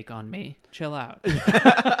knows Take On Me. Chill out.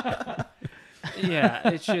 Yeah,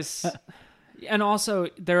 it's just... And also,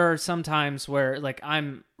 there are some times where, like,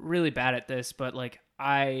 I'm really bad at this, but, like,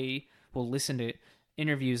 I will listen to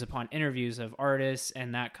interviews upon interviews of artists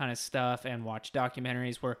and that kind of stuff and watch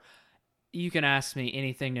documentaries where you can ask me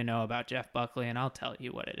anything to know about Jeff Buckley and I'll tell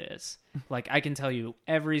you what it is. Like, I can tell you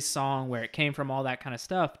every song, where it came from, all that kind of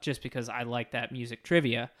stuff, just because I like that music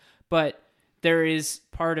trivia. But there is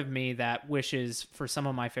part of me that wishes for some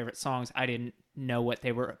of my favorite songs I didn't know what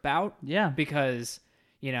they were about. Yeah. Because,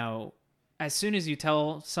 you know, as soon as you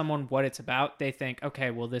tell someone what it's about, they think, okay,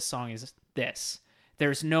 well, this song is this.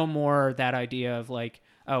 There's no more that idea of like,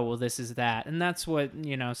 oh, well, this is that. And that's what,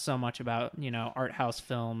 you know, so much about, you know, art house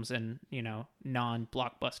films and, you know,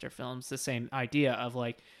 non-blockbuster films, the same idea of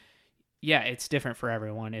like, yeah, it's different for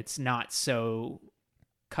everyone. It's not so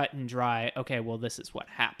cut and dry. Okay, well, this is what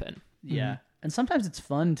happened. Yeah. And sometimes it's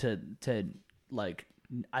fun to like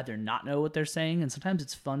either not know what they're saying, and sometimes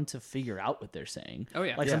it's fun to figure out what they're saying. Oh,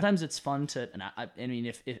 yeah. Like sometimes it's fun to, and I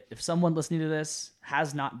mean, if someone listening to this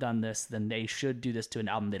has not done this, then they should do this to an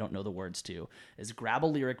album they don't know the words to, is grab a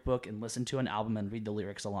lyric book and listen to an album and read the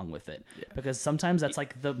lyrics along with it. Yeah. Because sometimes that's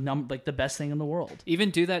like the best thing in the world.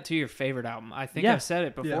 Even do that to your favorite album. I think I've said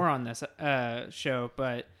it before on this show,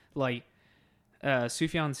 but like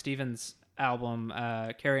Sufjan Stevens' album,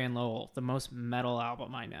 Carrie and Lowell, the most metal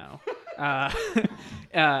album I know. That's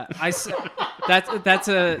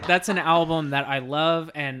an album that I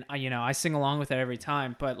love, and you know, I sing along with it every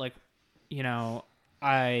time. But like, you know,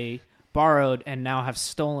 I borrowed and now have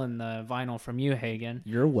stolen the vinyl from you, Hagen.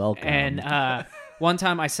 You're welcome. And one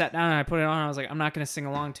time I sat down and I put it on. And I was like, I'm not going to sing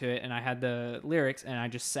along to it, and I had the lyrics, and I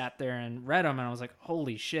just sat there and read them, and I was like,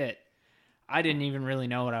 holy shit. I didn't even really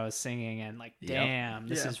know what I was singing, and like, damn,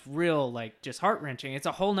 this is real, like, just heart-wrenching. It's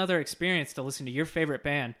a whole nother experience to listen to your favorite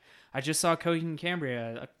band. I just saw Coheed and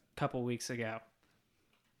Cambria a couple weeks ago,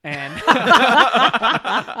 and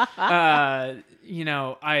you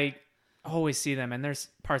know, I always see them, and there's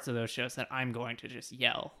parts of those shows that I'm going to just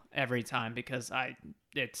yell every time because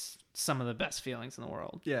it's some of the best feelings in the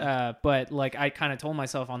world. Yeah. But like, I kind of told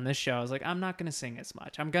myself on this show, I was like, I'm not going to sing as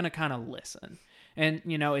much. I'm going to kind of listen. And,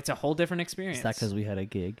 you know, it's a whole different experience. Is that because we had a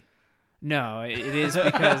gig? No, it is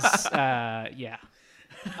because, yeah.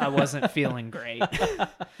 I wasn't feeling great.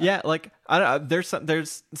 Yeah, like I don't know,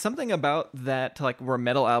 there's something about that, like where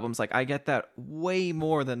metal albums, like I get that way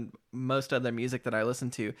more than most other music that I listen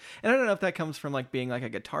to. And I don't know if that comes from like being like a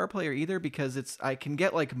guitar player either, because I can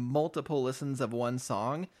get like multiple listens of one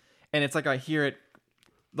song, and it's like I hear it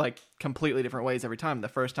like completely different ways every time. The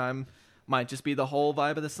first time might just be the whole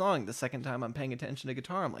vibe of the song. The second time I'm paying attention to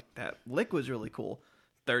guitar, I'm like, that lick was really cool.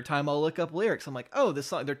 Third time I'll look up lyrics. I'm like, oh, this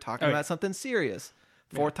song, they're talking about something serious.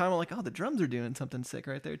 Fourth time I'm like, oh, the drums are doing something sick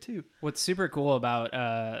right there too. What's super cool about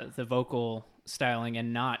the vocal styling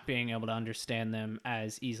and not being able to understand them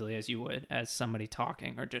as easily as you would as somebody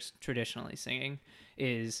talking or just traditionally singing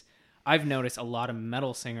is I've noticed a lot of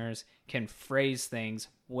metal singers can phrase things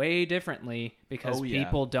way differently because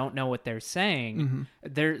people don't know what they're saying.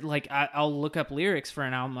 They're like, I'll look up lyrics for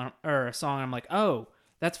an album or a song. I'm like, oh,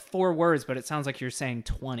 that's 4 words, but it sounds like you're saying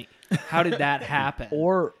 20. How did that happen?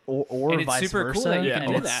 Or and it's vice super versa. cool that you can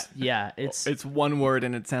do And that. Yeah, it's one word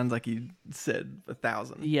and it sounds like you said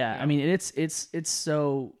 1,000. yeah. I mean, it's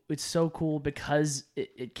so cool because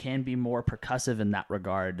it can be more percussive in that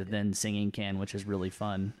regard than singing can, which is really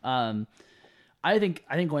fun. I think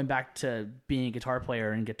going back to being a guitar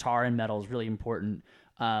player, and guitar and metal is really important.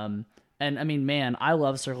 And I mean, man, I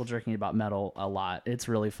love circle jerking about metal a lot. It's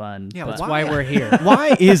really fun. Yeah, but, That's why we're here.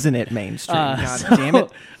 Why isn't it mainstream? God damn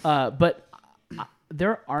it. but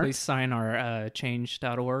there aren't Please sign our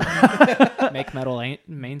change.org. Make metal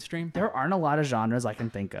mainstream. there aren't a lot of genres I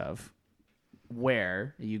can think of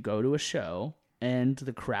where you go to a show and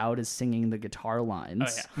the crowd is singing the guitar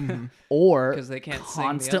lines, or 'Cause they can't sing the other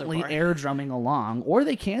constantly part. air drumming along, or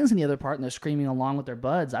they can sing the other part and they're screaming along with their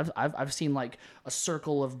buds. I've seen like a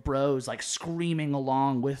circle of bros like screaming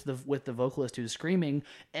along with the vocalist who's screaming,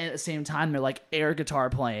 and at the same time they're like air guitar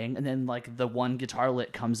playing, and then like the one guitar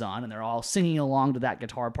lick comes on and they're all singing along to that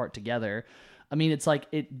guitar part together. I mean, it's like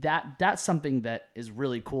that's something that is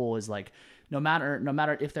really cool. Is like no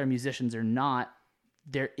matter if they're musicians or not,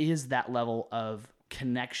 there is that level of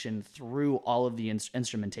connection through all of the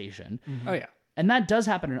instrumentation. Oh, yeah. And that does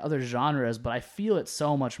happen in other genres, but I feel it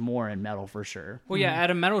so much more in metal for sure. Well, yeah, at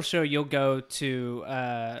a metal show, you'll go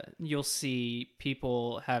to, you'll see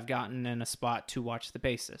people have gotten in a spot to watch the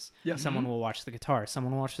bassist. Yeah. Someone will watch the guitar.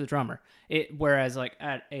 Someone will watch the drummer. Whereas, like,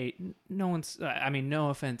 at no one's, I mean, no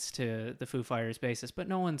offense to the Foo Fighters bassist, but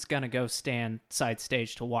no one's going to go stand side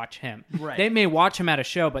stage to watch him. Right. They may watch him at a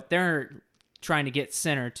show, but they're trying to get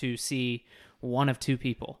center to see one of 2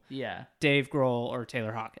 people. Yeah. Dave Grohl or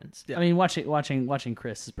Taylor Hawkins. I mean, watching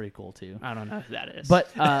Chris is pretty cool too. I don't know who that is.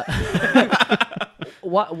 But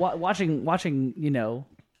watching, you know,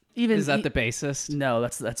 even is that the bassist? No,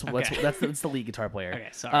 that's the lead guitar player. Okay,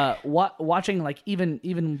 sorry. Watching like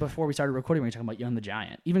even before we started recording, we were talking about Young the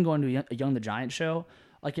Giant. Even going to a Young the Giant show,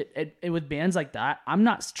 like it with bands like that, I'm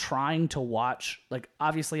not trying to watch. Like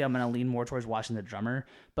obviously, I'm gonna lean more towards watching the drummer,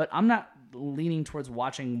 but I'm not leaning towards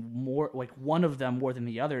watching more like one of them more than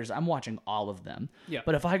the others. I'm watching all of them. Yeah.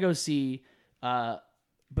 But if I go see but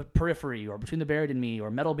Periphery or Between the Buried and Me or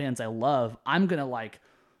metal bands I love, I'm gonna like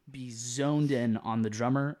be zoned in on the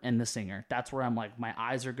drummer and the singer. That's where I'm like my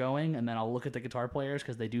eyes are going, and then I'll look at the guitar players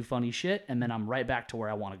because they do funny shit, and then I'm right back to where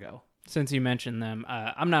I want to go. Since you mentioned them,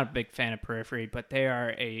 I'm not a big fan of Periphery, but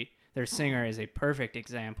their singer is a perfect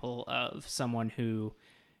example of someone who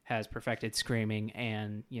has perfected screaming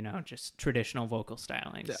and, you know, just traditional vocal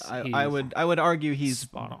stylings. I would argue he's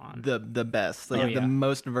spot on. the best, like Oh, yeah. the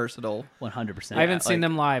most versatile. 100%. I haven't seen like-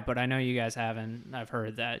 them live, but I know you guys haven't. I've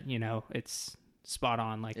heard that, you know, it's spot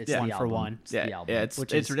on, like It's one the for album. one. It's the Yeah, album. yeah, it's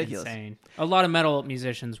Which is ridiculous. insane. A lot of metal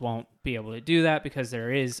musicians won't be able to do that because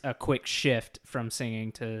there is a quick shift from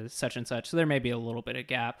singing to such and such. So there may be a little bit of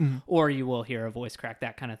gap, or you will hear a voice crack,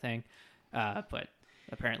 that kind of thing. But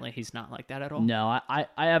apparently he's not like that at all. No, I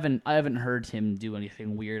haven't heard him do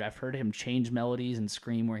anything weird. I've heard him change melodies and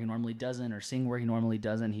scream where he normally doesn't, or sing where he normally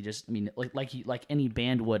doesn't. He just, I mean, like any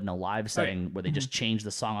band would in a live setting where they just change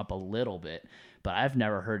the song up a little bit. But I've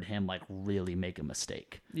never heard him like really make a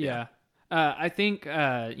mistake. Yeah. I think,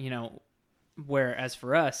 you know, whereas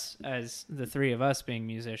for us, as the 3 of us being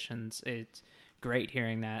musicians, it's great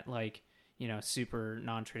hearing that, like, you know, super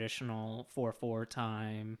non-traditional 4/4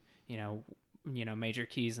 time, you know, major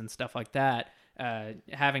keys and stuff like that,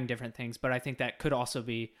 having different things. But I think that could also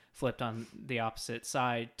be flipped on the opposite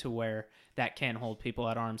side to where that can hold people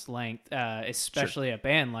at arm's length, especially a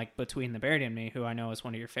band like Between the Buried and Me, who I know is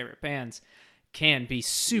one of your favorite bands, can be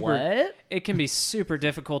super... What? It can be super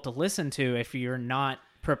difficult to listen to if you're not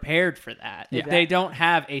prepared for that. Yeah. If they don't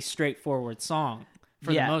have a straightforward song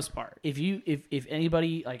for Yeah. the most part. If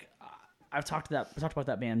anybody like, I've talked about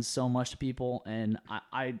that band so much to people, and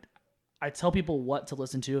I tell people what to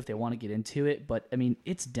listen to if they want to get into it, but I mean,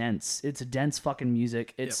 it's dense. It's dense fucking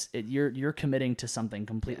music. You're committing to something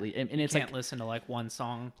completely, and it's Can't like listen to like one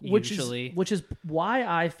song which usually. is why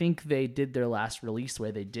I think they did their last release the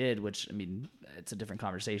way they did. Which I mean, it's a different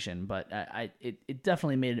conversation, but it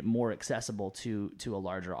definitely made it more accessible to a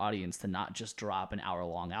larger audience to not just drop an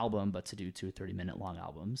hour-long album, but to do 2 30-minute long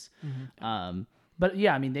albums. But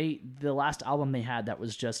yeah, I mean, the last album they had that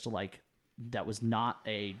was just like that was not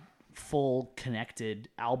a full connected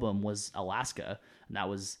album was Alaska, and that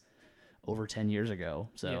was over 10 years ago.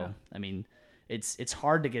 So Yeah. I mean, it's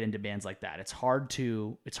hard to get into bands like that. It's hard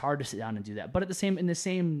to sit down and do that. But in the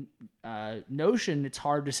same notion, it's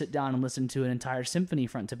hard to sit down and listen to an entire symphony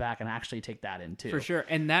front to back and actually take that in too. For sure.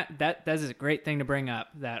 And that is a great thing to bring up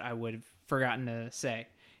that I would have forgotten to say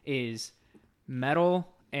is metal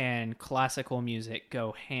and classical music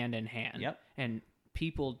go hand in hand. Yep. And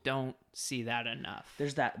people don't see that enough.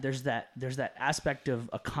 There's that aspect of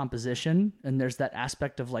a composition, and there's that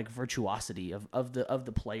aspect of like virtuosity of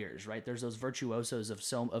the players, right? There's those virtuosos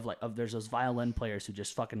there's those violin players who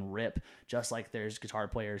just fucking rip, just like there's guitar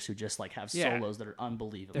players who just like have Yeah. solos that are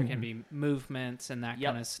unbelievable. There can be movements and that Yep.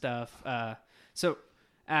 kind of stuff. So,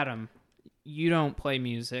 Adam, you don't play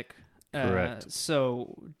music. Correct.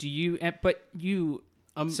 So, do you, but you,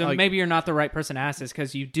 so like- maybe you're not the right person to ask this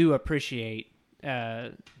because you do appreciate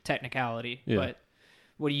technicality. Yeah. But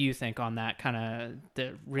what do you think on that kind of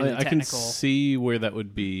the really I can technical? see where that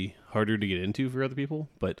would be harder to get into for other people,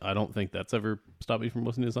 but I don't think that's ever stopped me from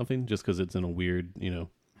listening to something just because it's in a weird,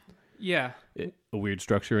 Yeah. a weird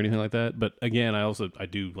structure or anything like that. But again, I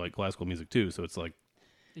do like classical music too, so it's like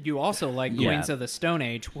You also like Yeah. Queens of the Stone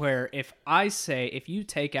Age, where if you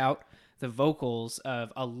take out the vocals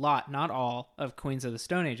of a lot, not all, of Queens of the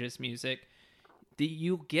Stone Age's music,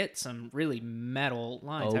 you get some really metal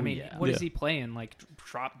lines. Oh, I mean, yeah. what is Yeah. he playing? Like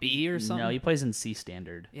drop B or something? No, he plays in C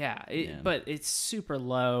standard. Yeah, Yeah. But it's super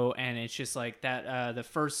low, and it's just like that. The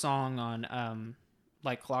first song on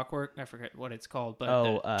like Clockwork, I forget what it's called,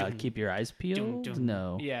 but the Keep Your Eyes Peeled. dum.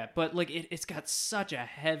 No, yeah, but like it's got such a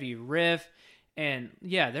heavy riff, and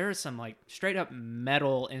yeah, there are some like straight up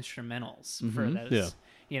metal instrumentals for those.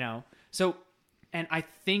 Yeah. So, and I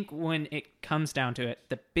think when it comes down to it,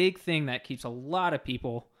 the big thing that keeps a lot of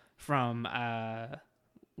people from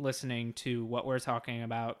listening to what we're talking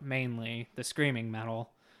about, mainly the screaming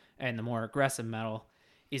metal and the more aggressive metal,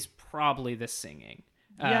 is probably the singing.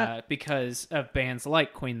 Yeah. Because of bands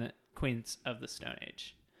like Queens of the Stone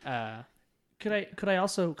Age. Could I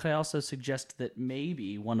also suggest that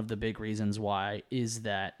maybe one of the big reasons why is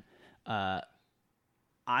that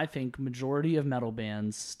I think majority of metal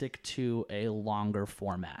bands stick to a longer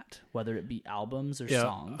format, whether it be albums or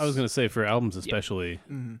songs. I was going to say for albums especially,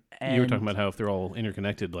 you were talking about how if they're all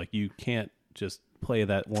interconnected, like you can't just play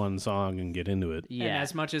that one song and get into it. Yeah. And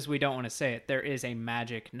as much as we don't want to say it, there is a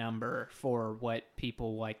magic number for what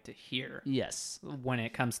people like to hear Yes. when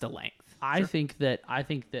it comes to length. I think that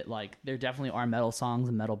like there definitely are metal songs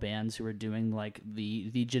and metal bands who are doing like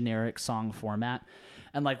the generic song format.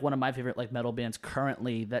 And like one of my favorite like metal bands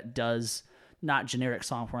currently that does not generic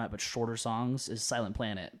song format but shorter songs is Silent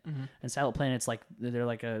Planet. And Silent Planet's like they're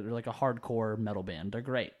like a hardcore metal band. They're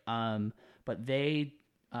great. But they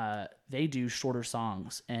do shorter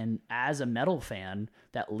songs, and as a metal fan,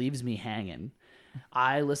 that leaves me hanging.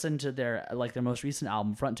 I listened to their most recent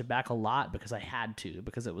album front to back a lot because I had to,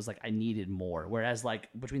 because it was like I needed more. Whereas like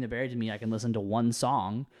Between the Buried and Me, I can listen to one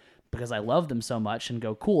song because I love them so much and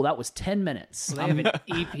go, cool, that was 10 minutes. They have an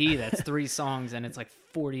EP that's 3 songs and it's like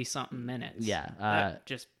 40 something minutes. Yeah, that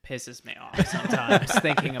just pisses me off sometimes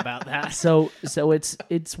thinking about that. So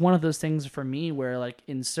it's one of those things for me where like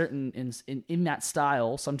in that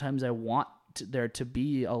style, sometimes I want there to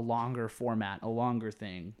be a longer format, a longer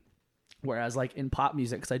thing. Whereas like in pop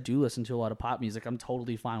music, because I do listen to a lot of pop music, I'm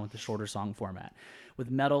totally fine with the shorter song format.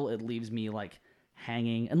 With metal, it leaves me like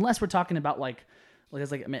hanging, unless we're talking about like it's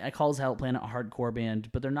like, I mean, I call Silent Planet a hardcore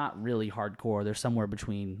band, but they're not really hardcore. They're somewhere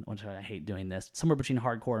between, which I hate doing this, somewhere between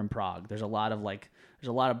hardcore and prog. There's a lot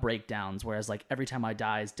of breakdowns, whereas like Every Time I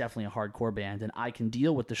Die is definitely a hardcore band, and I can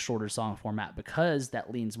deal with the shorter song format because that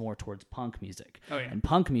leans more towards punk music. Oh, yeah. And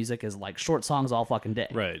punk music is like short songs all fucking day.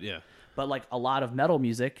 Right, yeah. But like a lot of metal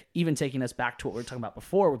music, even taking us back to what we were talking about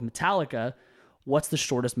before with Metallica, what's the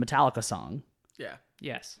shortest Metallica song? Yeah.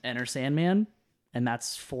 Yes. Enter Sandman, and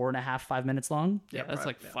that's 4.5, 5 minutes long. Yeah, that's right,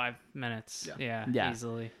 like 5 minutes. Yeah, Yeah.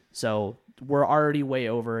 easily. So we're already way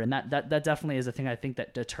over, and that definitely is a thing I think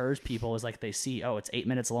that deters people is like they see, oh, it's 8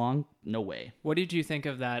 minutes long. No way. What did you think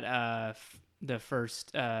of that? The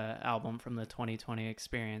first album from the 2020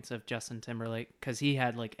 experience of Justin Timberlake, because he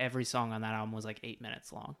had like every song on that album was like 8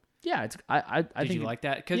 minutes long. Yeah, it's I Did think you like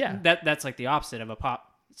that? Because yeah. that's like the opposite of a pop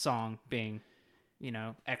song being,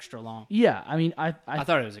 extra long. Yeah, I mean, I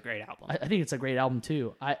thought it was a great album. I think it's a great album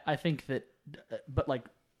too. I think that, but like,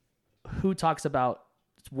 who talks about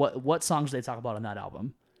what songs do they talk about on that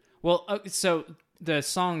album? Well, so the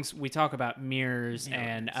songs we talk about, Mirrors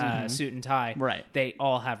and Suit and Tie, Right. they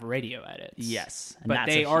all have radio edits. Yes, and but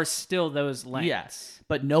that's they a are still those lengths. Yes,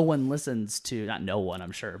 but no one listens to, not no one,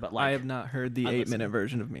 I'm sure, but like I have not heard the 8-minute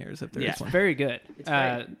version of Mirrors. If there Yeah, is one. very good. It's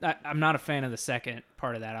great. I'm not a fan of the second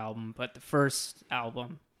part of that album, but the first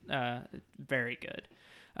album, very good.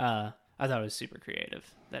 I thought it was super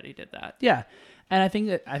creative that he did that. Yeah, and I think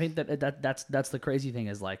that's the crazy thing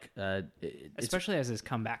is like, Especially as his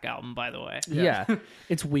comeback album, by the way. yeah,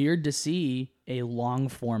 it's weird to see a long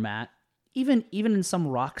format, even in some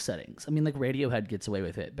rock settings. I mean, like Radiohead gets away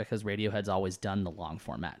with it because Radiohead's always done the long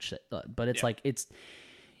format shit, but it's like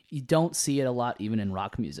you don't see it a lot even in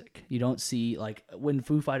rock music. You don't see like when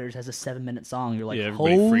Foo Fighters has a 7-minute song, you're like, Yeah,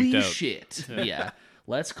 everybody holy freaked out. shit, yeah.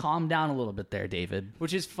 Let's calm down a little bit there, David.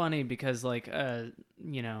 Which is funny because, like,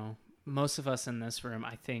 most of us in this room,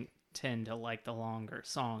 I think, tend to like the longer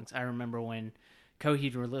songs. I remember when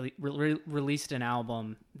Coheed released an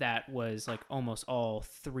album that was, like, almost all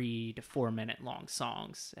 3 to 4 minute long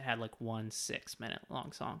songs. It had, like, 1 6-minute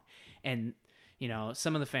long song. And,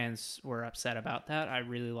 some of the fans were upset about that. I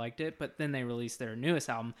really liked it. But then they released their newest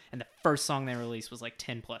album, and the first song they released was, like,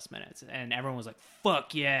 10 plus minutes. And everyone was like,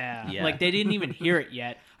 fuck yeah. Yeah. Like, they didn't even hear it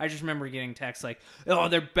yet. I just remember getting texts like, oh,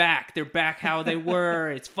 they're back. They're back how they were.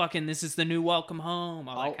 It's fucking, this is the new Welcome Home.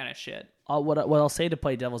 All that kind of shit. What I'll say to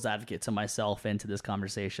play devil's advocate to myself and to this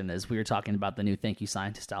conversation is we were talking about the new Thank You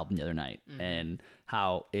Scientist album the other night and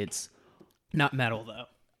how it's, Not metal, though.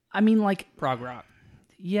 I mean, like, Prog rock.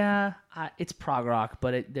 yeah, it's prog rock,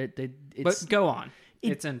 but it's But go on.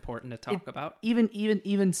 It's important to talk about.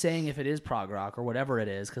 even saying if it is prog rock or whatever it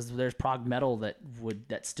is, because there's prog metal that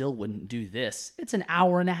still wouldn't do this. It's an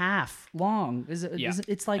hour and a half long.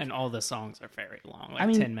 It's like, and all the songs are very long, like I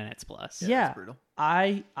mean, 10 minutes plus. yeah. It's brutal.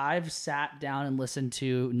 I've sat down and listened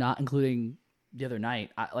to, not including the other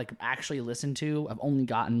night, I've only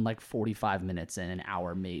gotten like 45 minutes in an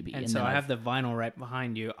hour maybe. And so then I have the vinyl right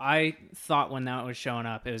behind you. I thought when that was showing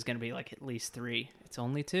up, it was going to be like at least 3. It's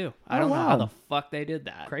only 2. I don't know how the fuck they did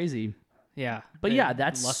that. crazy. Yeah. But they yeah,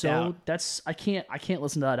 that's lucked so out. that's I can't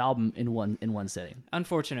listen to that album in one sitting.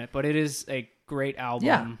 Unfortunate, but it is a great album.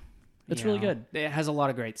 Yeah, it's really good. It has a lot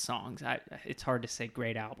of great songs. It's hard to say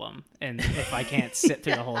great album, and if I can't sit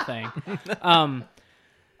through the whole thing,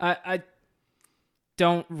 I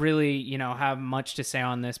don't really, have much to say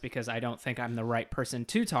on this because I don't think I'm the right person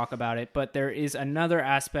to talk about it. But there is another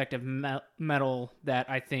aspect of metal that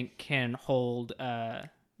I think can hold,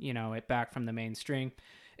 it back from the mainstream.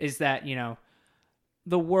 Is that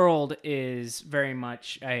the world is very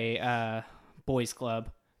much a boys' club,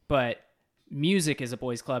 but music is a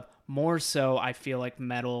boys' club. More so, I feel like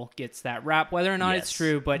metal gets that rap, whether or not it's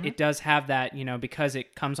true, but it does have that, because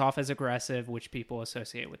it comes off as aggressive, which people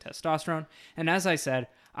associate with testosterone. And as I said,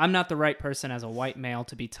 I'm not the right person as a white male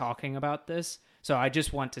to be talking about this. So I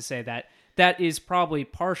just want to say that that is probably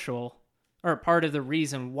partial or part of the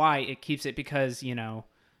reason why it keeps it, because,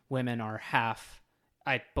 women are half,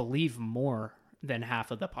 I believe, more than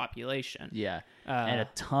half of the population. Yeah, and a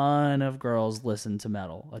ton of girls listen to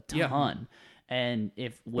metal. A ton. Yeah. And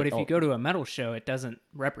if you go to a metal show, it doesn't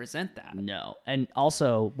represent that. No, and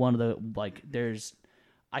also one of the there's,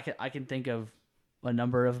 I can think of a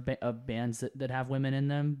number of bands that have women in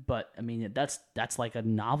them, but I mean that's like a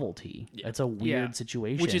novelty. Yeah. It's a weird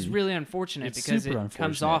situation, which is really unfortunate because it comes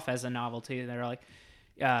unfortunate. off as a novelty. They're like,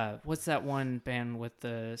 what's that one band with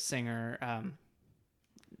the singer?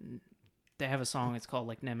 They have a song. It's called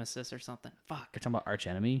like Nemesis or something. Fuck. You're talking about Arch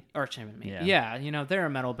Enemy. Arch Enemy. Yeah. They're a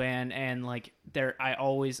metal band, and like I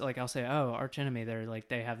always like I'll say, oh, Arch Enemy. They're like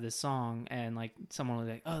they have this song, and like someone will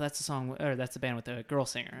be like, oh, that's the song, or that's the band with the girl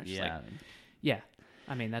singer. It's Yeah. Like, yeah.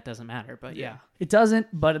 I mean that doesn't matter, but yeah. It doesn't,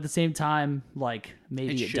 but at the same time, like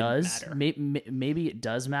maybe it shouldn't does. matter. Maybe it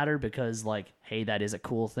does matter because, like, hey, that is a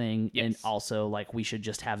cool thing, Yes. and also like we should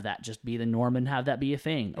just have that just be the norm and have that be a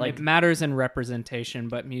thing. Like, It matters in representation,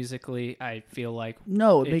 but musically, I feel like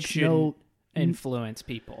no, it makes shouldn't influence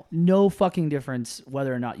people. no fucking difference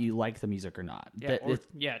whether or not you like the music or not.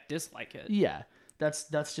 Yeah, dislike it. Yeah,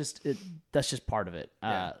 that's just it. That's just part of it.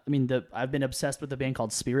 I mean, I've been obsessed with a band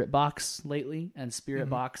called Spirit Box lately, and Spirit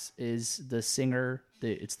Box is the singer.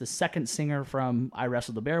 It's the second singer from I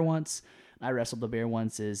Wrestled the Bear Once. I Wrestled the Bear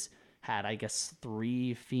Once had I guess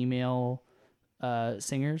 3 female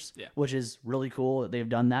singers, which is really cool that they've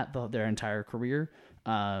done that their entire career.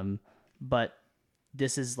 But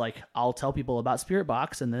this is like, I'll tell people about Spirit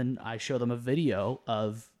Box, and then I show them a video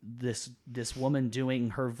of this woman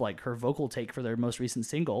doing her vocal take for their most recent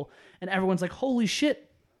single, and everyone's like, "Holy shit,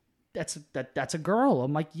 that's a girl."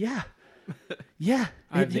 I'm like, "Yeah, yeah."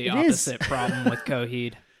 I have the opposite problem with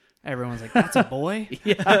Coheed. Everyone's like, "That's a boy."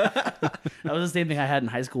 Yeah, that was the same thing I had in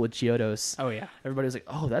high school with Chiodos. Oh yeah, Everybody was like,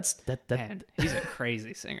 "Oh, that's that." and he's a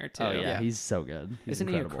crazy singer too. Oh yeah, he's so good. He's Isn't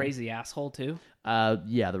incredible. he a crazy asshole too?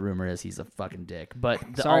 Yeah, the rumor is he's a fucking dick. But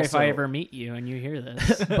Sorry also, if I ever meet you and you hear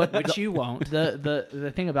this, but which you won't.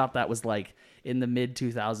 the thing about that was like in the mid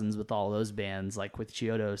 2000s with all those bands, like with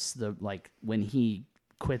Chiodos, when he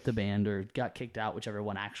quit the band or got kicked out, whichever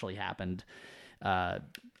one actually happened.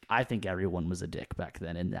 I think everyone was a dick back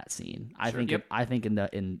then in that scene. I think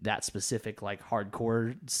in that specific like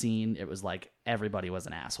hardcore scene, it was like everybody was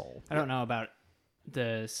an asshole. I don't know about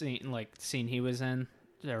the scene he was in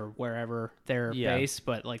or wherever they're Yeah. based,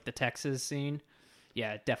 but like the Texas scene,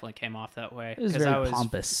 yeah, it definitely came off that way. It was 'Cause very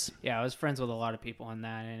pompous. Yeah, I was friends with a lot of people in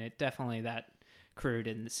that, and it definitely, that crew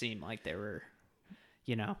didn't seem like they were,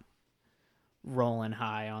 rolling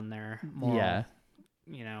high on their moral,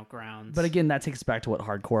 grounds. But again, that takes back to what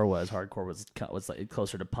hardcore was. Hardcore was like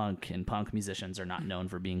closer to punk, and punk musicians are not known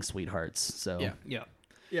for being sweethearts. So yeah.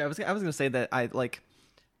 Yeah, I was gonna say that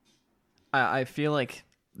I feel like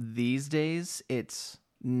these days it's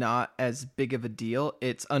not as big of a deal.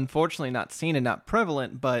 It's unfortunately not seen and not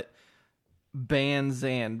prevalent, but bands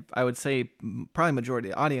and I would say probably majority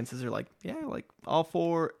of the audiences are like, yeah, like all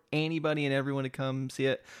for anybody and everyone to come see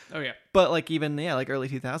it. Oh yeah. But like even like early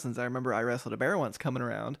 2000s, I remember I Wrestled a Bear once coming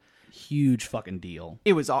around. huge fucking deal.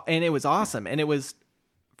 It was awesome, and it was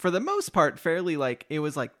for the most part fairly like it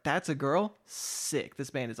was like, that's a girl, sick. This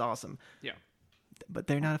band is awesome. Yeah. But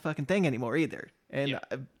they're not a fucking thing anymore either. And Yeah.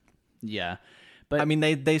 Yeah, but I mean,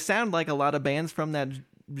 they sound like a lot of bands from that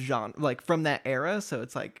genre, like from that era. So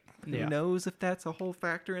it's like, who Yeah. knows if that's a whole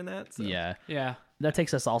factor in that? So. yeah, Yeah. that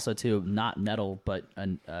takes us also to not metal, but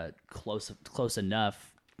close enough.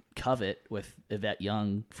 Covet with Yvette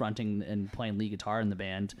Young fronting and playing lead guitar in the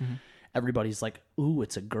band. Everybody's like, "Ooh,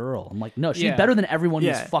 it's a girl." I'm like, "No, she's Yeah. better than everyone in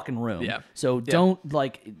Yeah. this fucking room." Yeah. So don't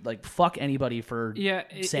like fuck anybody for saying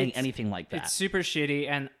it's- anything like that. It's super shitty,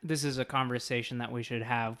 and this is a conversation that we should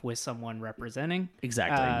have with someone representing.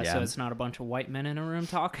 Exactly, yeah. So it's not a bunch of white men in a room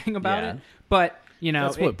talking about Yeah. it. But,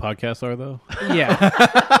 That's what podcasts are, though. Yeah.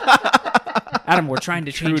 Adam, we're trying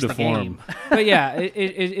to True change to the form. game. But yeah, it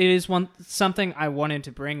is something I wanted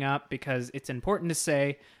to bring up because it's important to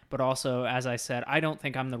say, but also, as I said, I don't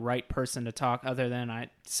think I'm the right person to talk other than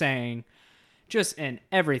saying just in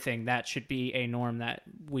everything that should be a norm that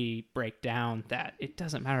we break down, that it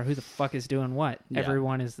doesn't matter who the fuck is doing what. Yeah.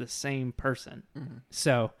 Everyone is the same person.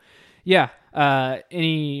 So, yeah.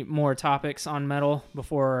 Any more topics on metal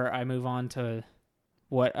before I move on to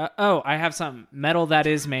what? I have some metal that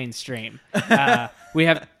is mainstream. We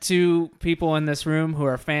have two people in this room who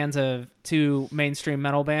are fans of two mainstream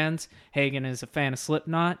metal bands. Hagen is a fan of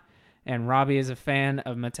Slipknot, and Robbie is a fan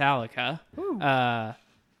of Metallica.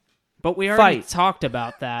 But we already talked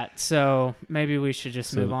about that, so maybe we should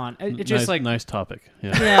just move on. It just nice topic.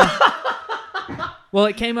 Yeah. yeah. Well,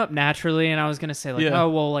 it came up naturally, and I was gonna say Yeah.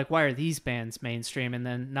 why are these bands mainstream and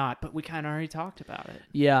then not? But we kind of already talked about it,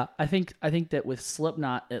 Yeah, I think that with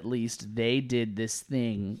Slipknot, at least they did this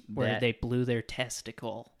thing where they blew their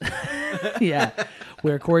testicle. yeah,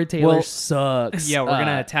 where Corey Taylor Well, sucks. Yeah, we're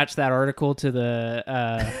gonna attach that article to the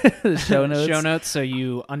the show notes. show notes so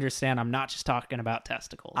you understand I'm not just talking about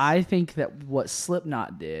testicles. I think that what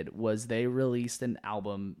Slipknot did was they released an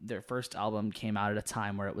album. Their first album came out at a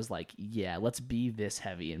time where it was like, yeah, let's be this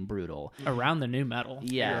heavy and brutal. Around the new metal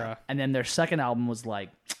era. And then their second album was like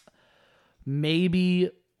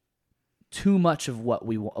maybe too much of what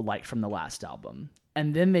we liked from the last album.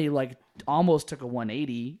 And then they like almost took a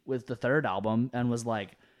 180 with the third album and was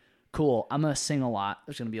like, cool, I'm going to sing a lot.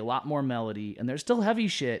 There's going to be a lot more melody, and there's still heavy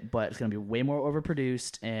shit, but it's going to be way more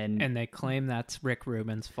overproduced. And they claim that's Rick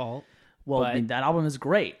Rubin's fault. well, but- I mean, that album is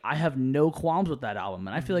great. I have no qualms with that album,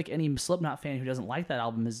 and I feel like any Slipknot fan who doesn't like that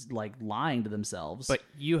album is like lying to themselves. But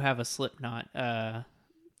you have a Slipknot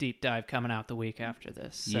deep dive coming out the week after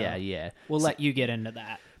this. So yeah. we'll let you get into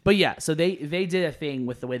that. But yeah, so they did a thing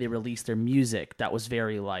with the way they released their music that was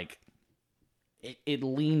very like it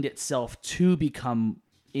leaned itself to become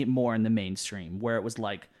it more in the mainstream, where it was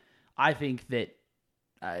like, I think that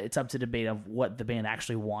it's up to debate of what the band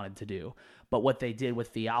actually wanted to do. But what they did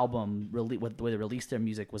with the album, with the way they released their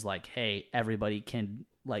music, was like, hey, everybody can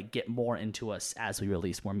like get more into us as we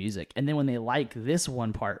release more music. And then when they like this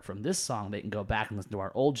one part from this song, they can go back and listen to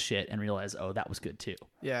our old shit and realize, oh, that was good too.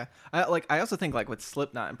 Yeah. I also think like with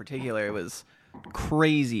Slipknot in particular, it was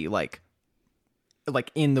crazy, like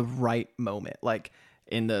in the right moment, like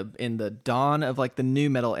in the dawn of like the new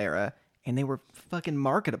metal era, and they were fucking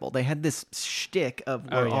marketable. They had this shtick of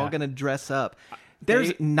we're all gonna dress up.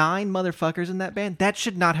 There's 9 motherfuckers in that band. That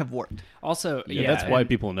should not have worked. Also, that's why and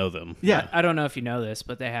people know them. Yeah. I don't know if you know this,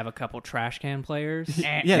 but they have a couple trash can players.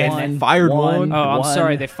 Yeah, they fired one. Oh, I'm One.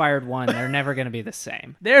 sorry, they fired one. They're never going to be the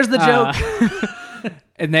same. There's the joke.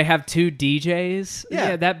 And they have 2 DJs.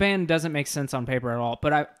 Yeah. That band doesn't make sense on paper at all.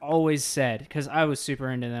 But I always said, because I was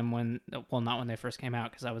super into them not when they first came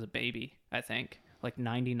out, because I was a baby, I think. Like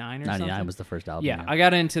 99 or 99 something. was the first album. Yeah, I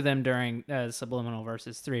got into them during Subliminal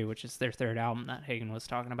Versus 3, which is their third album that Hagen was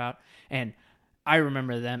talking about. And I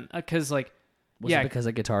remember them because, like, Was it because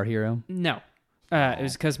of Guitar Hero? no. It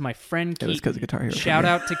was because my friend Keaton. It was 'cause of Guitar Hero. Shout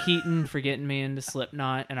out to Keaton for getting me into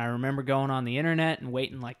Slipknot. And I remember going on the internet and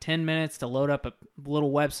waiting like 10 minutes to load up a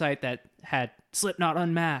little website that had Slipknot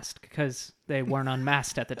Unmasked because they weren't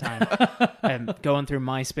unmasked at the time. And going through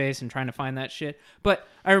MySpace and trying to find that shit. But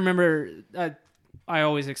I remember I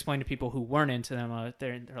always explain to people who weren't into them,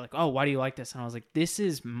 they're like, oh, why do you like this? And I was like, this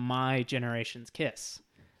is my generation's Kiss.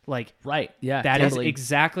 Like, Right. Yeah. that is totally.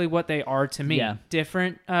 exactly what they are to me. Yeah.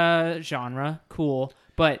 Different genre, cool,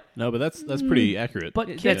 but No, but that's pretty accurate.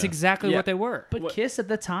 But that's exactly Yeah. what they were. But Kiss at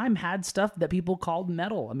the time had stuff that people called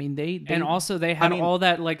metal. I mean, they And also they had mean- all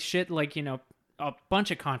that like shit, like, you know, a bunch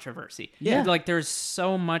of controversy. Yeah. Like there's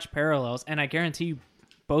so much parallels, and I guarantee you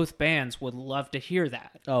both bands would love to hear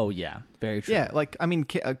that. Oh yeah, very true. Yeah, like I mean,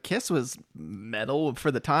 Kiss was metal for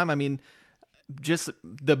the time. I mean, just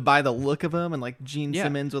by the look of them, and like Gene Yeah.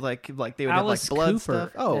 Simmons with like they would Alice have like blood Cooper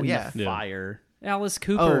stuff. Oh and yeah, the Fire. Alice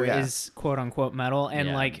Cooper Oh, yeah. is quote unquote metal, and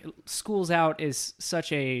Yeah. like Schools Out is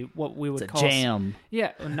such a what we would It's a call jam.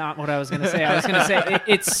 Yeah, not what I was gonna say. I was gonna say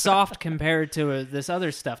it's soft compared to this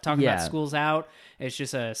other stuff. Talking Yeah. about Schools Out, it's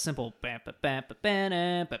just a simple bam ba bam ba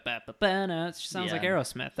bana ba ba ba bana. It sounds Yeah. like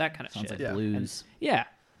Aerosmith, that kind of Sounds shit. like blues. Yeah,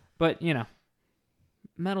 but you know,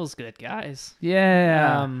 metal's good, guys.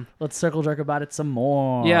 Yeah. Let's circle jerk about it some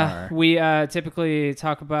more. Yeah, we typically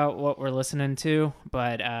talk about what we're listening to,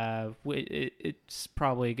 but it's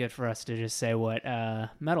probably good for us to just say what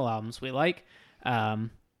metal albums we like. Go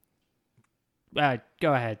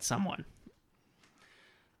ahead, someone.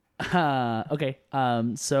 Okay.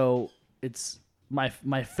 So it's my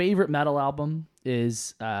favorite metal album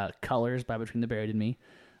is Colors by Between the Buried and Me.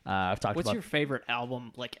 I've talked What's about your favorite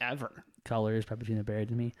album, like, ever? Colors by Between the Buried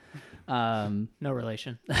and Me. No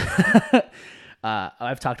relation.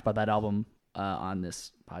 I've talked about that album on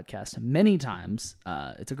this podcast many times.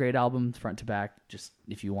 It's a great album, front to back. Just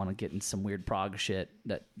if you want to get into some weird prog shit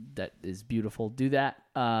that is beautiful, do that.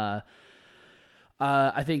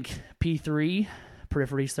 I think P3,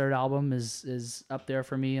 Periphery's third album, is up there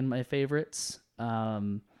for me in my favorites. I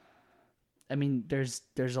mean, there's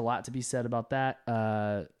a lot to be said about that.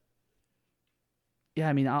 Yeah,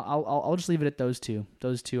 I mean, I'll just leave it at those two.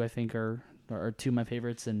 Those two, I think, are two of my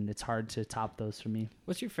favorites, and it's hard to top those for me.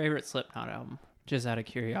 What's your favorite Slipknot album? Just out of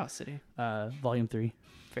curiosity. Volume 3.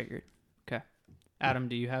 Figured. Okay. Adam,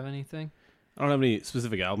 do you have anything? I don't have any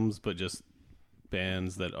specific albums, but just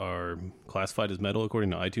bands that are classified as metal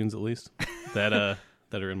according to iTunes, at least. that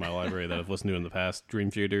are in my library that I've listened to in the past.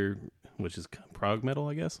 Dream Theater, which is prog metal,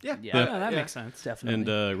 I guess. yeah, Yeah. Oh, that makes sense.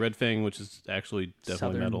 Definitely. And Red Fang, which is actually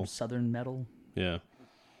definitely metal. Southern metal. Yeah.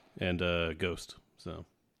 And Ghost. So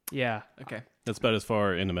Yeah. Okay. that's about as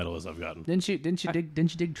far into metal as I've gotten. Didn't you dig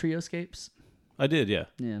Trioscapes? I did, yeah.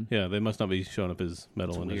 Yeah. Yeah, they must not be showing up as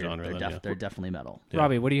metal It's in weird. the genre. They're, Then, yeah. they're definitely metal. Yeah.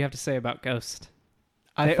 Robbie, what do you have to say about Ghost?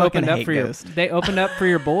 I They fucking opened up hate for Ghost. They opened up for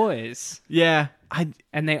your boys, Yeah,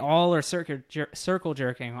 and they all are circle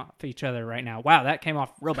jerking off each other right now. Wow, that came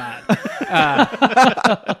off real bad.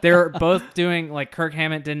 They're both doing, like, Kirk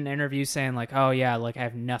Hammett did an interview saying, like, oh yeah, like, I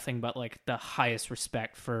have nothing but, like, the highest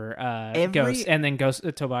respect for Ghost, and then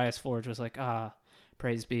Tobias Forge was like,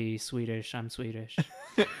 praise be Swedish, I'm Swedish.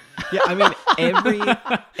 yeah. I mean,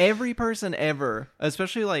 every person ever,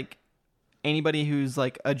 especially like anybody who's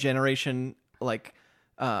like a generation like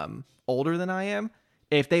older than I am,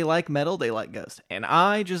 if they like metal, they like Ghost, and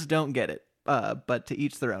I just don't get it. But to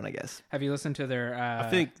each their own, I guess. Have you listened to their I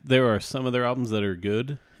think there are some of their albums that are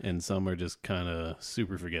good, and some are just kind of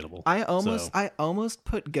super forgettable. I almost So,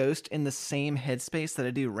 put Ghost in the same headspace that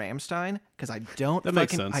I do Rammstein, because I don't That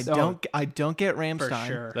makes fucking sense. I don't get for Rammstein.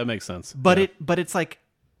 sure. that makes sense. But Yeah. it's like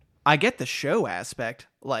I get the show aspect.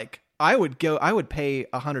 Like I would pay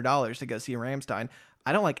 $100 to go see Rammstein.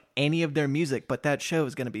 I don't like any of their music, but that show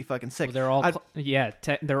is gonna be fucking sick. They're all I-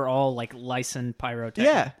 they're all like licensed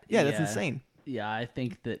pyrotechnics. yeah, that's Yeah. insane. Yeah, I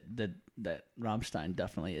think that Rammstein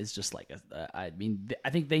definitely is just like I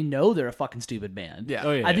think they know they're a fucking stupid band. Yeah.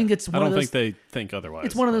 Oh yeah. I think it's I one don't of those. think they think otherwise.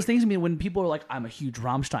 It's one of those things. I mean, when people are like, "I'm a huge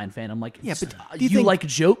Rammstein fan," I'm like, Yeah, but do you, you think- like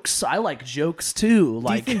jokes? I like jokes too.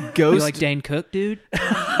 Like, Do you think You Ghost? like Dane Cook, dude?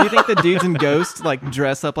 Do you think the dudes in Ghost like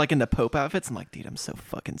dress up like in the Pope outfits? I'm like, dude, I'm so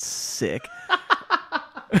fucking sick.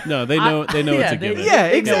 No, they know. They know it's a they- gimmick. Yeah,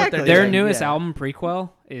 they know what exactly. they're Their doing, newest yeah. album,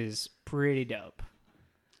 Prequel, is pretty dope.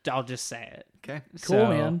 I'll just say it. Okay. Cool, So,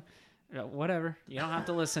 man. Whatever. You don't have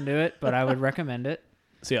to listen to it, but I would recommend it.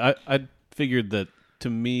 See, I figured that to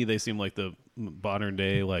me they seem like the modern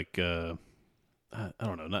day like I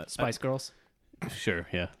don't know, not Spice Girls. sure,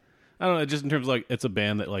 yeah. I don't know, just in terms of like it's a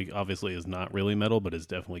band that like obviously is not really metal, but is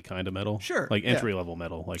definitely kind of metal. Sure, like yeah. entry level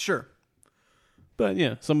metal. Like Sure. but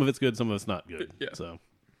yeah, some of it's good, some of it's not good. Yeah. So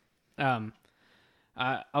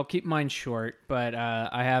I'll keep mine short, but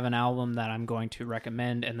I have an album that I'm going to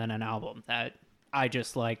recommend, and then an album that I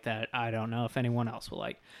just like that I don't know if anyone else will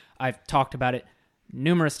like. I've talked about it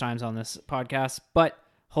numerous times on this podcast, but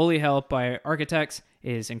Holy Hell by Architects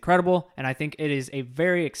is incredible, and I think it is a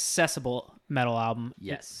very accessible metal album.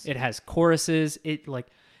 Yes. It has choruses. It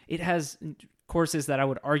has choruses that I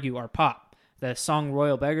would argue are pop. The song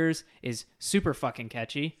Royal Beggars is super fucking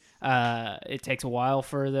catchy. It takes a while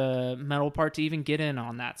for the metal part to even get in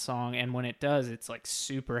on that song, and when it does, it's like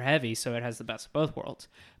super heavy, so it has the best of both worlds.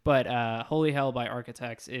 But Holy Hell by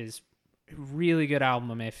Architects is a really good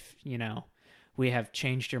album if, you know, we have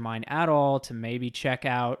changed your mind at all to maybe check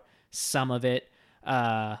out some of it.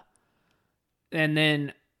 And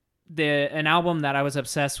then an album that I was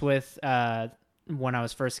obsessed with when I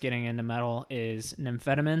was first getting into metal is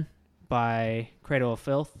Nymphetamine by Cradle of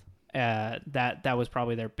Filth. That was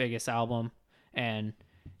probably their biggest album, and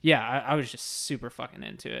yeah, I was just super fucking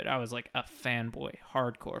into it. I was like a fanboy,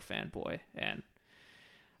 hardcore fanboy, and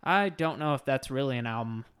I don't know if that's really an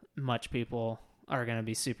album much people are going to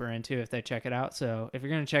be super into if they check it out. So if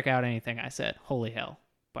you're going to check out anything I said, Holy Hell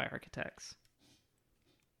by Architects.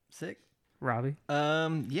 Sick. Robbie?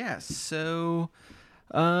 Yeah, so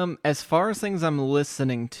as far as things I'm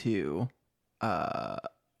listening to,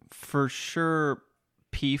 for sure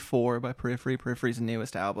P4 by Periphery. Periphery's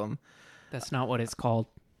newest album. That's not what it's called.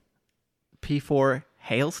 P4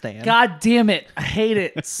 Hail Stand. God damn it. I hate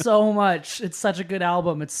it so much. It's such a good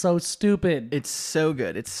album. It's so stupid. It's so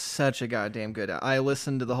good. It's such a goddamn good. I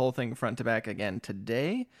listened to the whole thing front to back again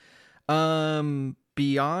today. Beyond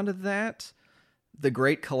that, The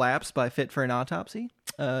Great Collapse by Fit for an Autopsy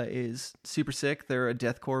is super sick. They're a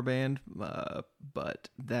deathcore band, but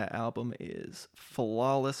that album is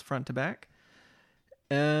flawless front to back.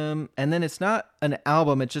 And then it's not an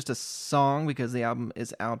album, it's just a song because the album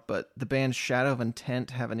is out, but the band Shadow of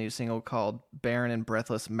Intent have a new single called Barren and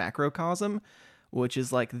Breathless Macrocosm, which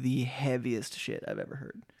is like the heaviest shit I've ever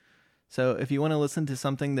heard. So if you want to listen to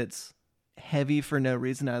something that's heavy for no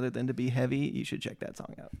reason other than to be heavy, you should check that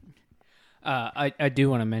song out. I do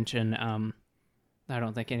want to mention, I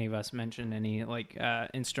don't think any of us mentioned any like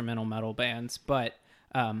instrumental metal bands, but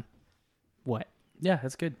what? Yeah,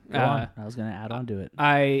 that's good. Go on. I was going to add on to it.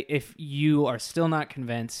 If you are still not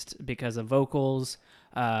convinced because of vocals,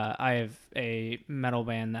 I have a metal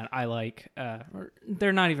band that I like.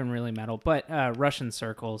 They're not even really metal, but Russian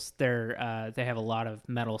Circles. They have a lot of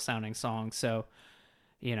metal sounding songs, so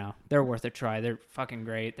you know they're worth a try. They're fucking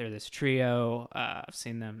great. They're this trio. I've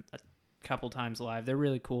seen them a couple times live. They're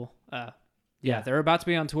really cool. Yeah, they're about to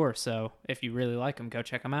be on tour, so if you really like them, go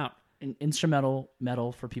check them out. Instrumental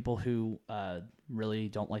metal for people who really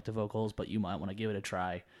don't like the vocals, but you might want to give it a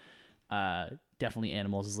try. Definitely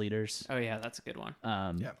Animals as Leaders. Oh yeah, that's a good one.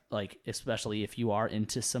 Like especially if you are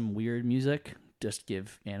into some weird music, just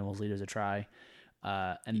give Animals Leaders a try.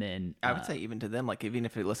 And then I would say even to them, like even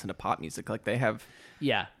if they listen to pop music, like they have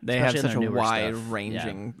yeah, such especially in a their newer wide stuff.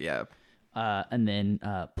 ranging, yeah. And then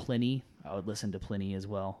Pliny, I would listen to Pliny as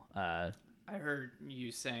well. I heard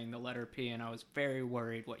you saying the letter P, and I was very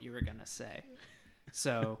worried what you were going to say.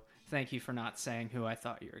 So thank you for not saying who I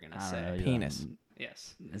thought you were going to say. Penis.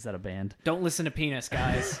 Yes. Is that a band? Don't listen to Penis,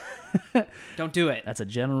 guys. Don't do it. That's a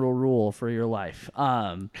general rule for your life.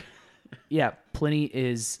 Yeah, Pliny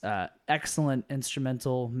is excellent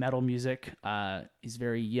instrumental metal music. He's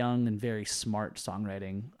very young and very smart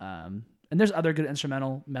songwriting. and there's other good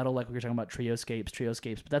instrumental metal, like we were talking about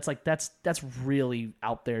Trioscapes, but that's really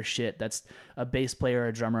out there shit. That's a bass player,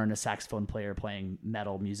 a drummer, and a saxophone player playing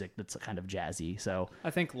metal music that's kind of jazzy. So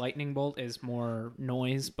I think Lightning Bolt is more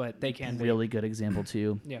noise, but they can really good example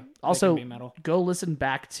too. Yeah. Also, they can be metal. go listen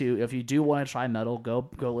back to, if you do want to try metal, go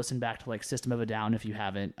listen back to like System of a Down if you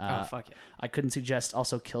haven't. Oh, fuck yeah. I couldn't suggest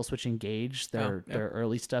also Killswitch Engage, their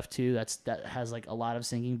early stuff too. That has like a lot of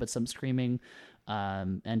singing but some screaming.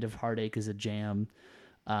 End of Heartache is a jam.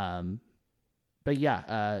 But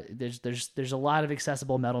yeah, there's a lot of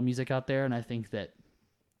accessible metal music out there, and I think that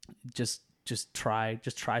just try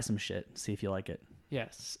some shit, see if you like it.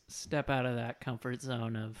 Yes, step out of that comfort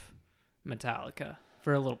zone of Metallica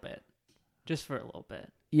for a little bit. Just for a little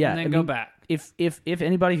bit. Yeah, and then I go mean, back. If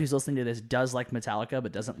anybody who's listening to this does like Metallica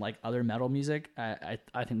but doesn't like other metal music, I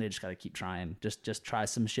think they just got to keep trying. Just try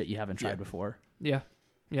some shit you haven't tried before. Yeah.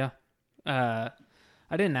 I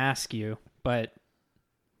didn't ask you, but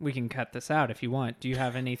we can cut this out if you want. Do you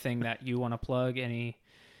have anything that you want to plug? Any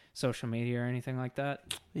social media or anything like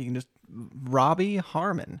that? You can just Robbie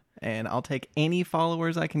Harmon, and I'll take any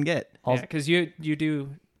followers I can get. Yeah, because you do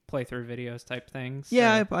playthrough videos type things.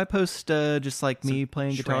 Yeah, I post just like me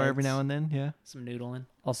playing guitar every shreds. now and then. Yeah, some noodling.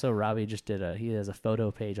 Also, Robbie just he has a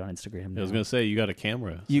photo page on Instagram now. I was gonna say you got a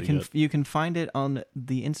camera. So you can find it on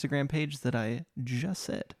the Instagram page that I just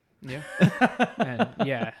said. Yeah. And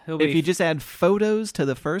yeah, he'll be If you just add photos to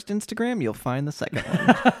the first Instagram, you'll find the second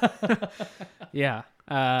one. Yeah.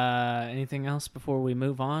 Anything else before we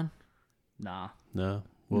move on? Nah. No.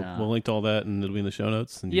 We'll link to all that, and it'll be in the show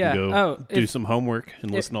notes, and you Yeah. can go Oh, do some homework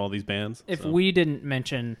and listen to all these bands. If so. we didn't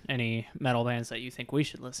mention any metal bands that you think we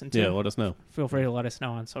should listen to, Yeah, let us know. feel free to let us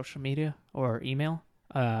know on social media or email.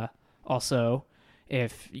 Also,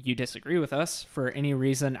 if you disagree with us for any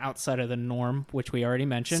reason outside of the norm, which we already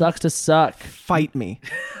mentioned, Sucks to suck. Fight me.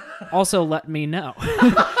 also let me know,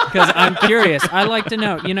 because I'm curious. I like to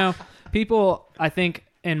know. You know, people, I think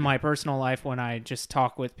in my personal life, when I just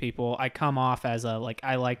talk with people, I come off as I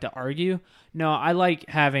like to argue. No, I like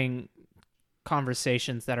having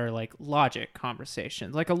conversations that are like logic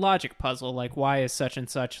conversations, like a logic puzzle. Like, why is such and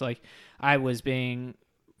such, like, I was being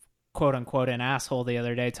quote unquote an asshole the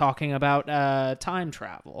other day talking about time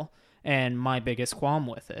travel and my biggest qualm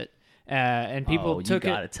with it. And people took you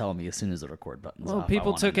it. gotta tell me as soon as the record button's Well, off.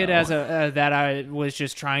 people took it as that I was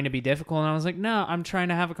just trying to be difficult, and I was like, no, I'm trying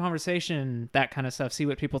to have a conversation, that kind of stuff, see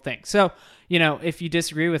what people think. So, you know, if you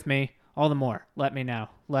disagree with me, all the more, let me know.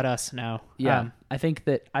 Let us know. Yeah, I think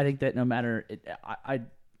that no matter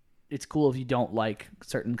it's cool if you don't like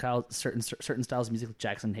certain styles of music. Like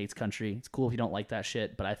Jackson hates country. It's cool if you don't like that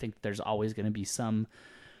shit, but I think there's always going to be some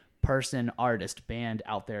person, artist, band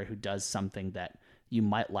out there who does something that you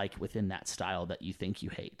might like within that style that you think you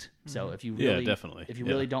hate. So if you really, definitely. if you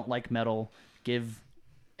really don't like metal, give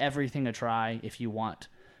everything a try. If you want,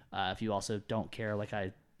 if you also don't care, like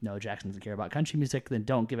I know Jackson doesn't care about country music, then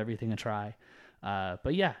don't give everything a try.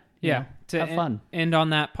 But yeah, you know, to have fun. End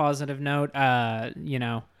on that positive note, you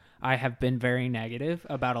know, I have been very negative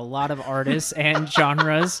about a lot of artists and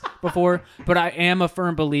genres before, but I am a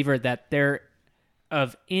firm believer that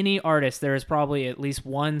of any artist, there is probably at least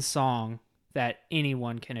one song that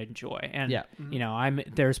anyone can enjoy. And, you know,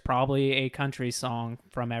 there's probably a country song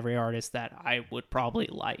from every artist that I would probably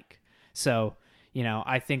like. So, you know,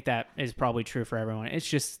 I think that is probably true for everyone. It's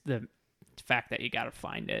just the fact that you got to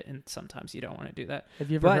find it, and sometimes you don't want to do that. Have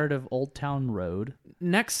you ever heard of Old Town Road?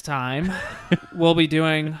 Next time, we'll be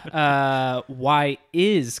doing Why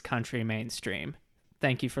Is Country Mainstream?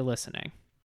 Thank you for listening.